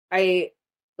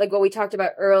like what we talked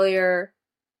about earlier,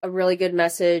 a really good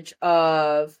message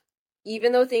of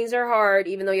even though things are hard,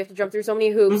 even though you have to jump through so many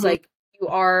hoops, like you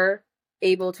are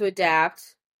able to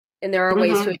adapt and there are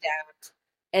ways to adapt.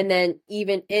 And then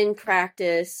even in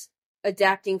practice,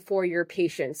 adapting for your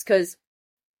patients. Because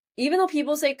even though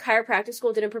people say chiropractic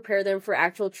school didn't prepare them for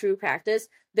actual true practice,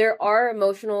 there are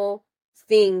emotional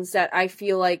things that I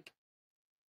feel like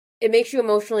it makes you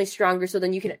emotionally stronger. So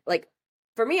then you can, like,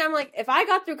 for me, I'm like, if I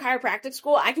got through chiropractic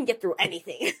school, I can get through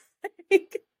anything.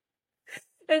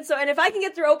 And if I can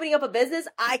get through opening up a business,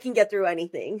 I can get through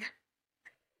anything.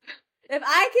 If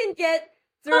I can get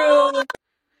through,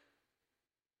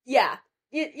 yeah,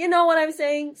 you know what I'm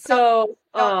saying? So,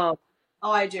 oh,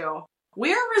 I do.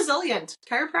 We are resilient.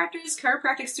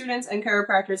 Chiropractic students, and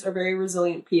chiropractors are very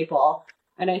resilient people.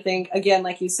 And I think, again,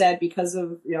 like you said, because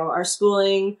of, you know, our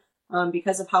schooling,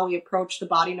 because of how we approach the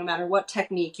body, no matter what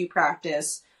technique you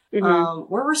practice,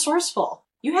 we're resourceful.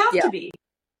 You have to be.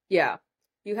 Yeah.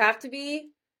 You have to be,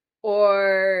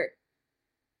 or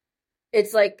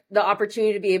it's like the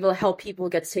opportunity to be able to help people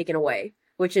gets taken away,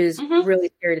 which is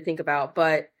really scary to think about.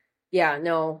 But yeah,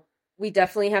 no, we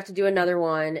definitely have to do another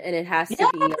one, and it has to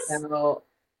be about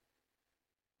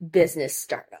business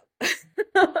startup.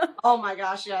 Oh my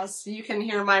gosh, yes. You can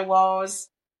hear my woes.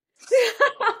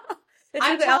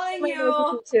 I'm telling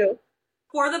you,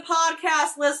 for the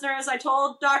podcast listeners, I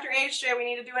told Dr. HJ we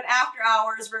need to do an after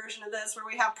hours version of this where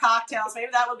we have cocktails. Maybe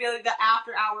that would be like the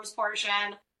after hours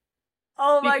portion.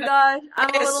 Oh my gosh,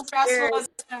 I'm a little stressful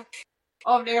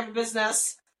of damn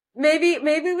business. Maybe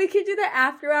we could do the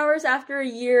after hours after a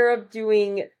year of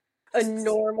doing a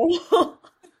normal.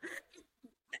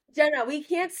 Jenna, we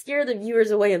can't scare the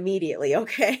viewers away immediately,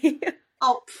 okay?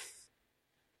 Oh.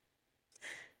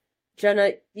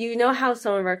 Jenna, you know how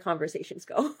some of our conversations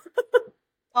go.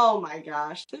 Oh my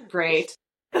gosh, they're great.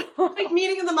 Like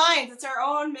meeting of the minds. It's our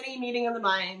own mini meeting of the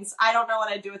minds. I don't know what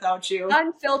I'd do without you.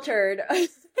 Unfiltered.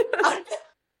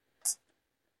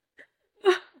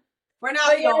 We're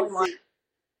not the only one.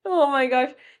 Oh my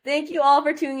gosh. Thank you all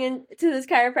for tuning in to this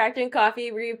Chiropractic and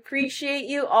Coffee. We appreciate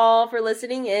you all for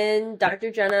listening in.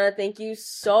 Dr. Jenna, thank you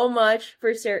so much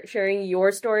for sharing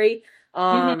your story.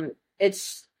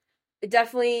 It's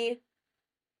definitely,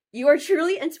 you are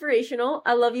truly inspirational.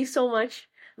 I love you so much.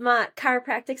 My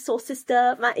chiropractic soul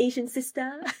sister, my Asian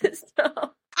sister.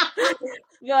 But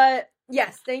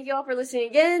yes, thank you all for listening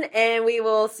again, and we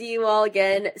will see you all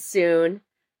again soon.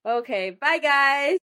 Okay, bye guys.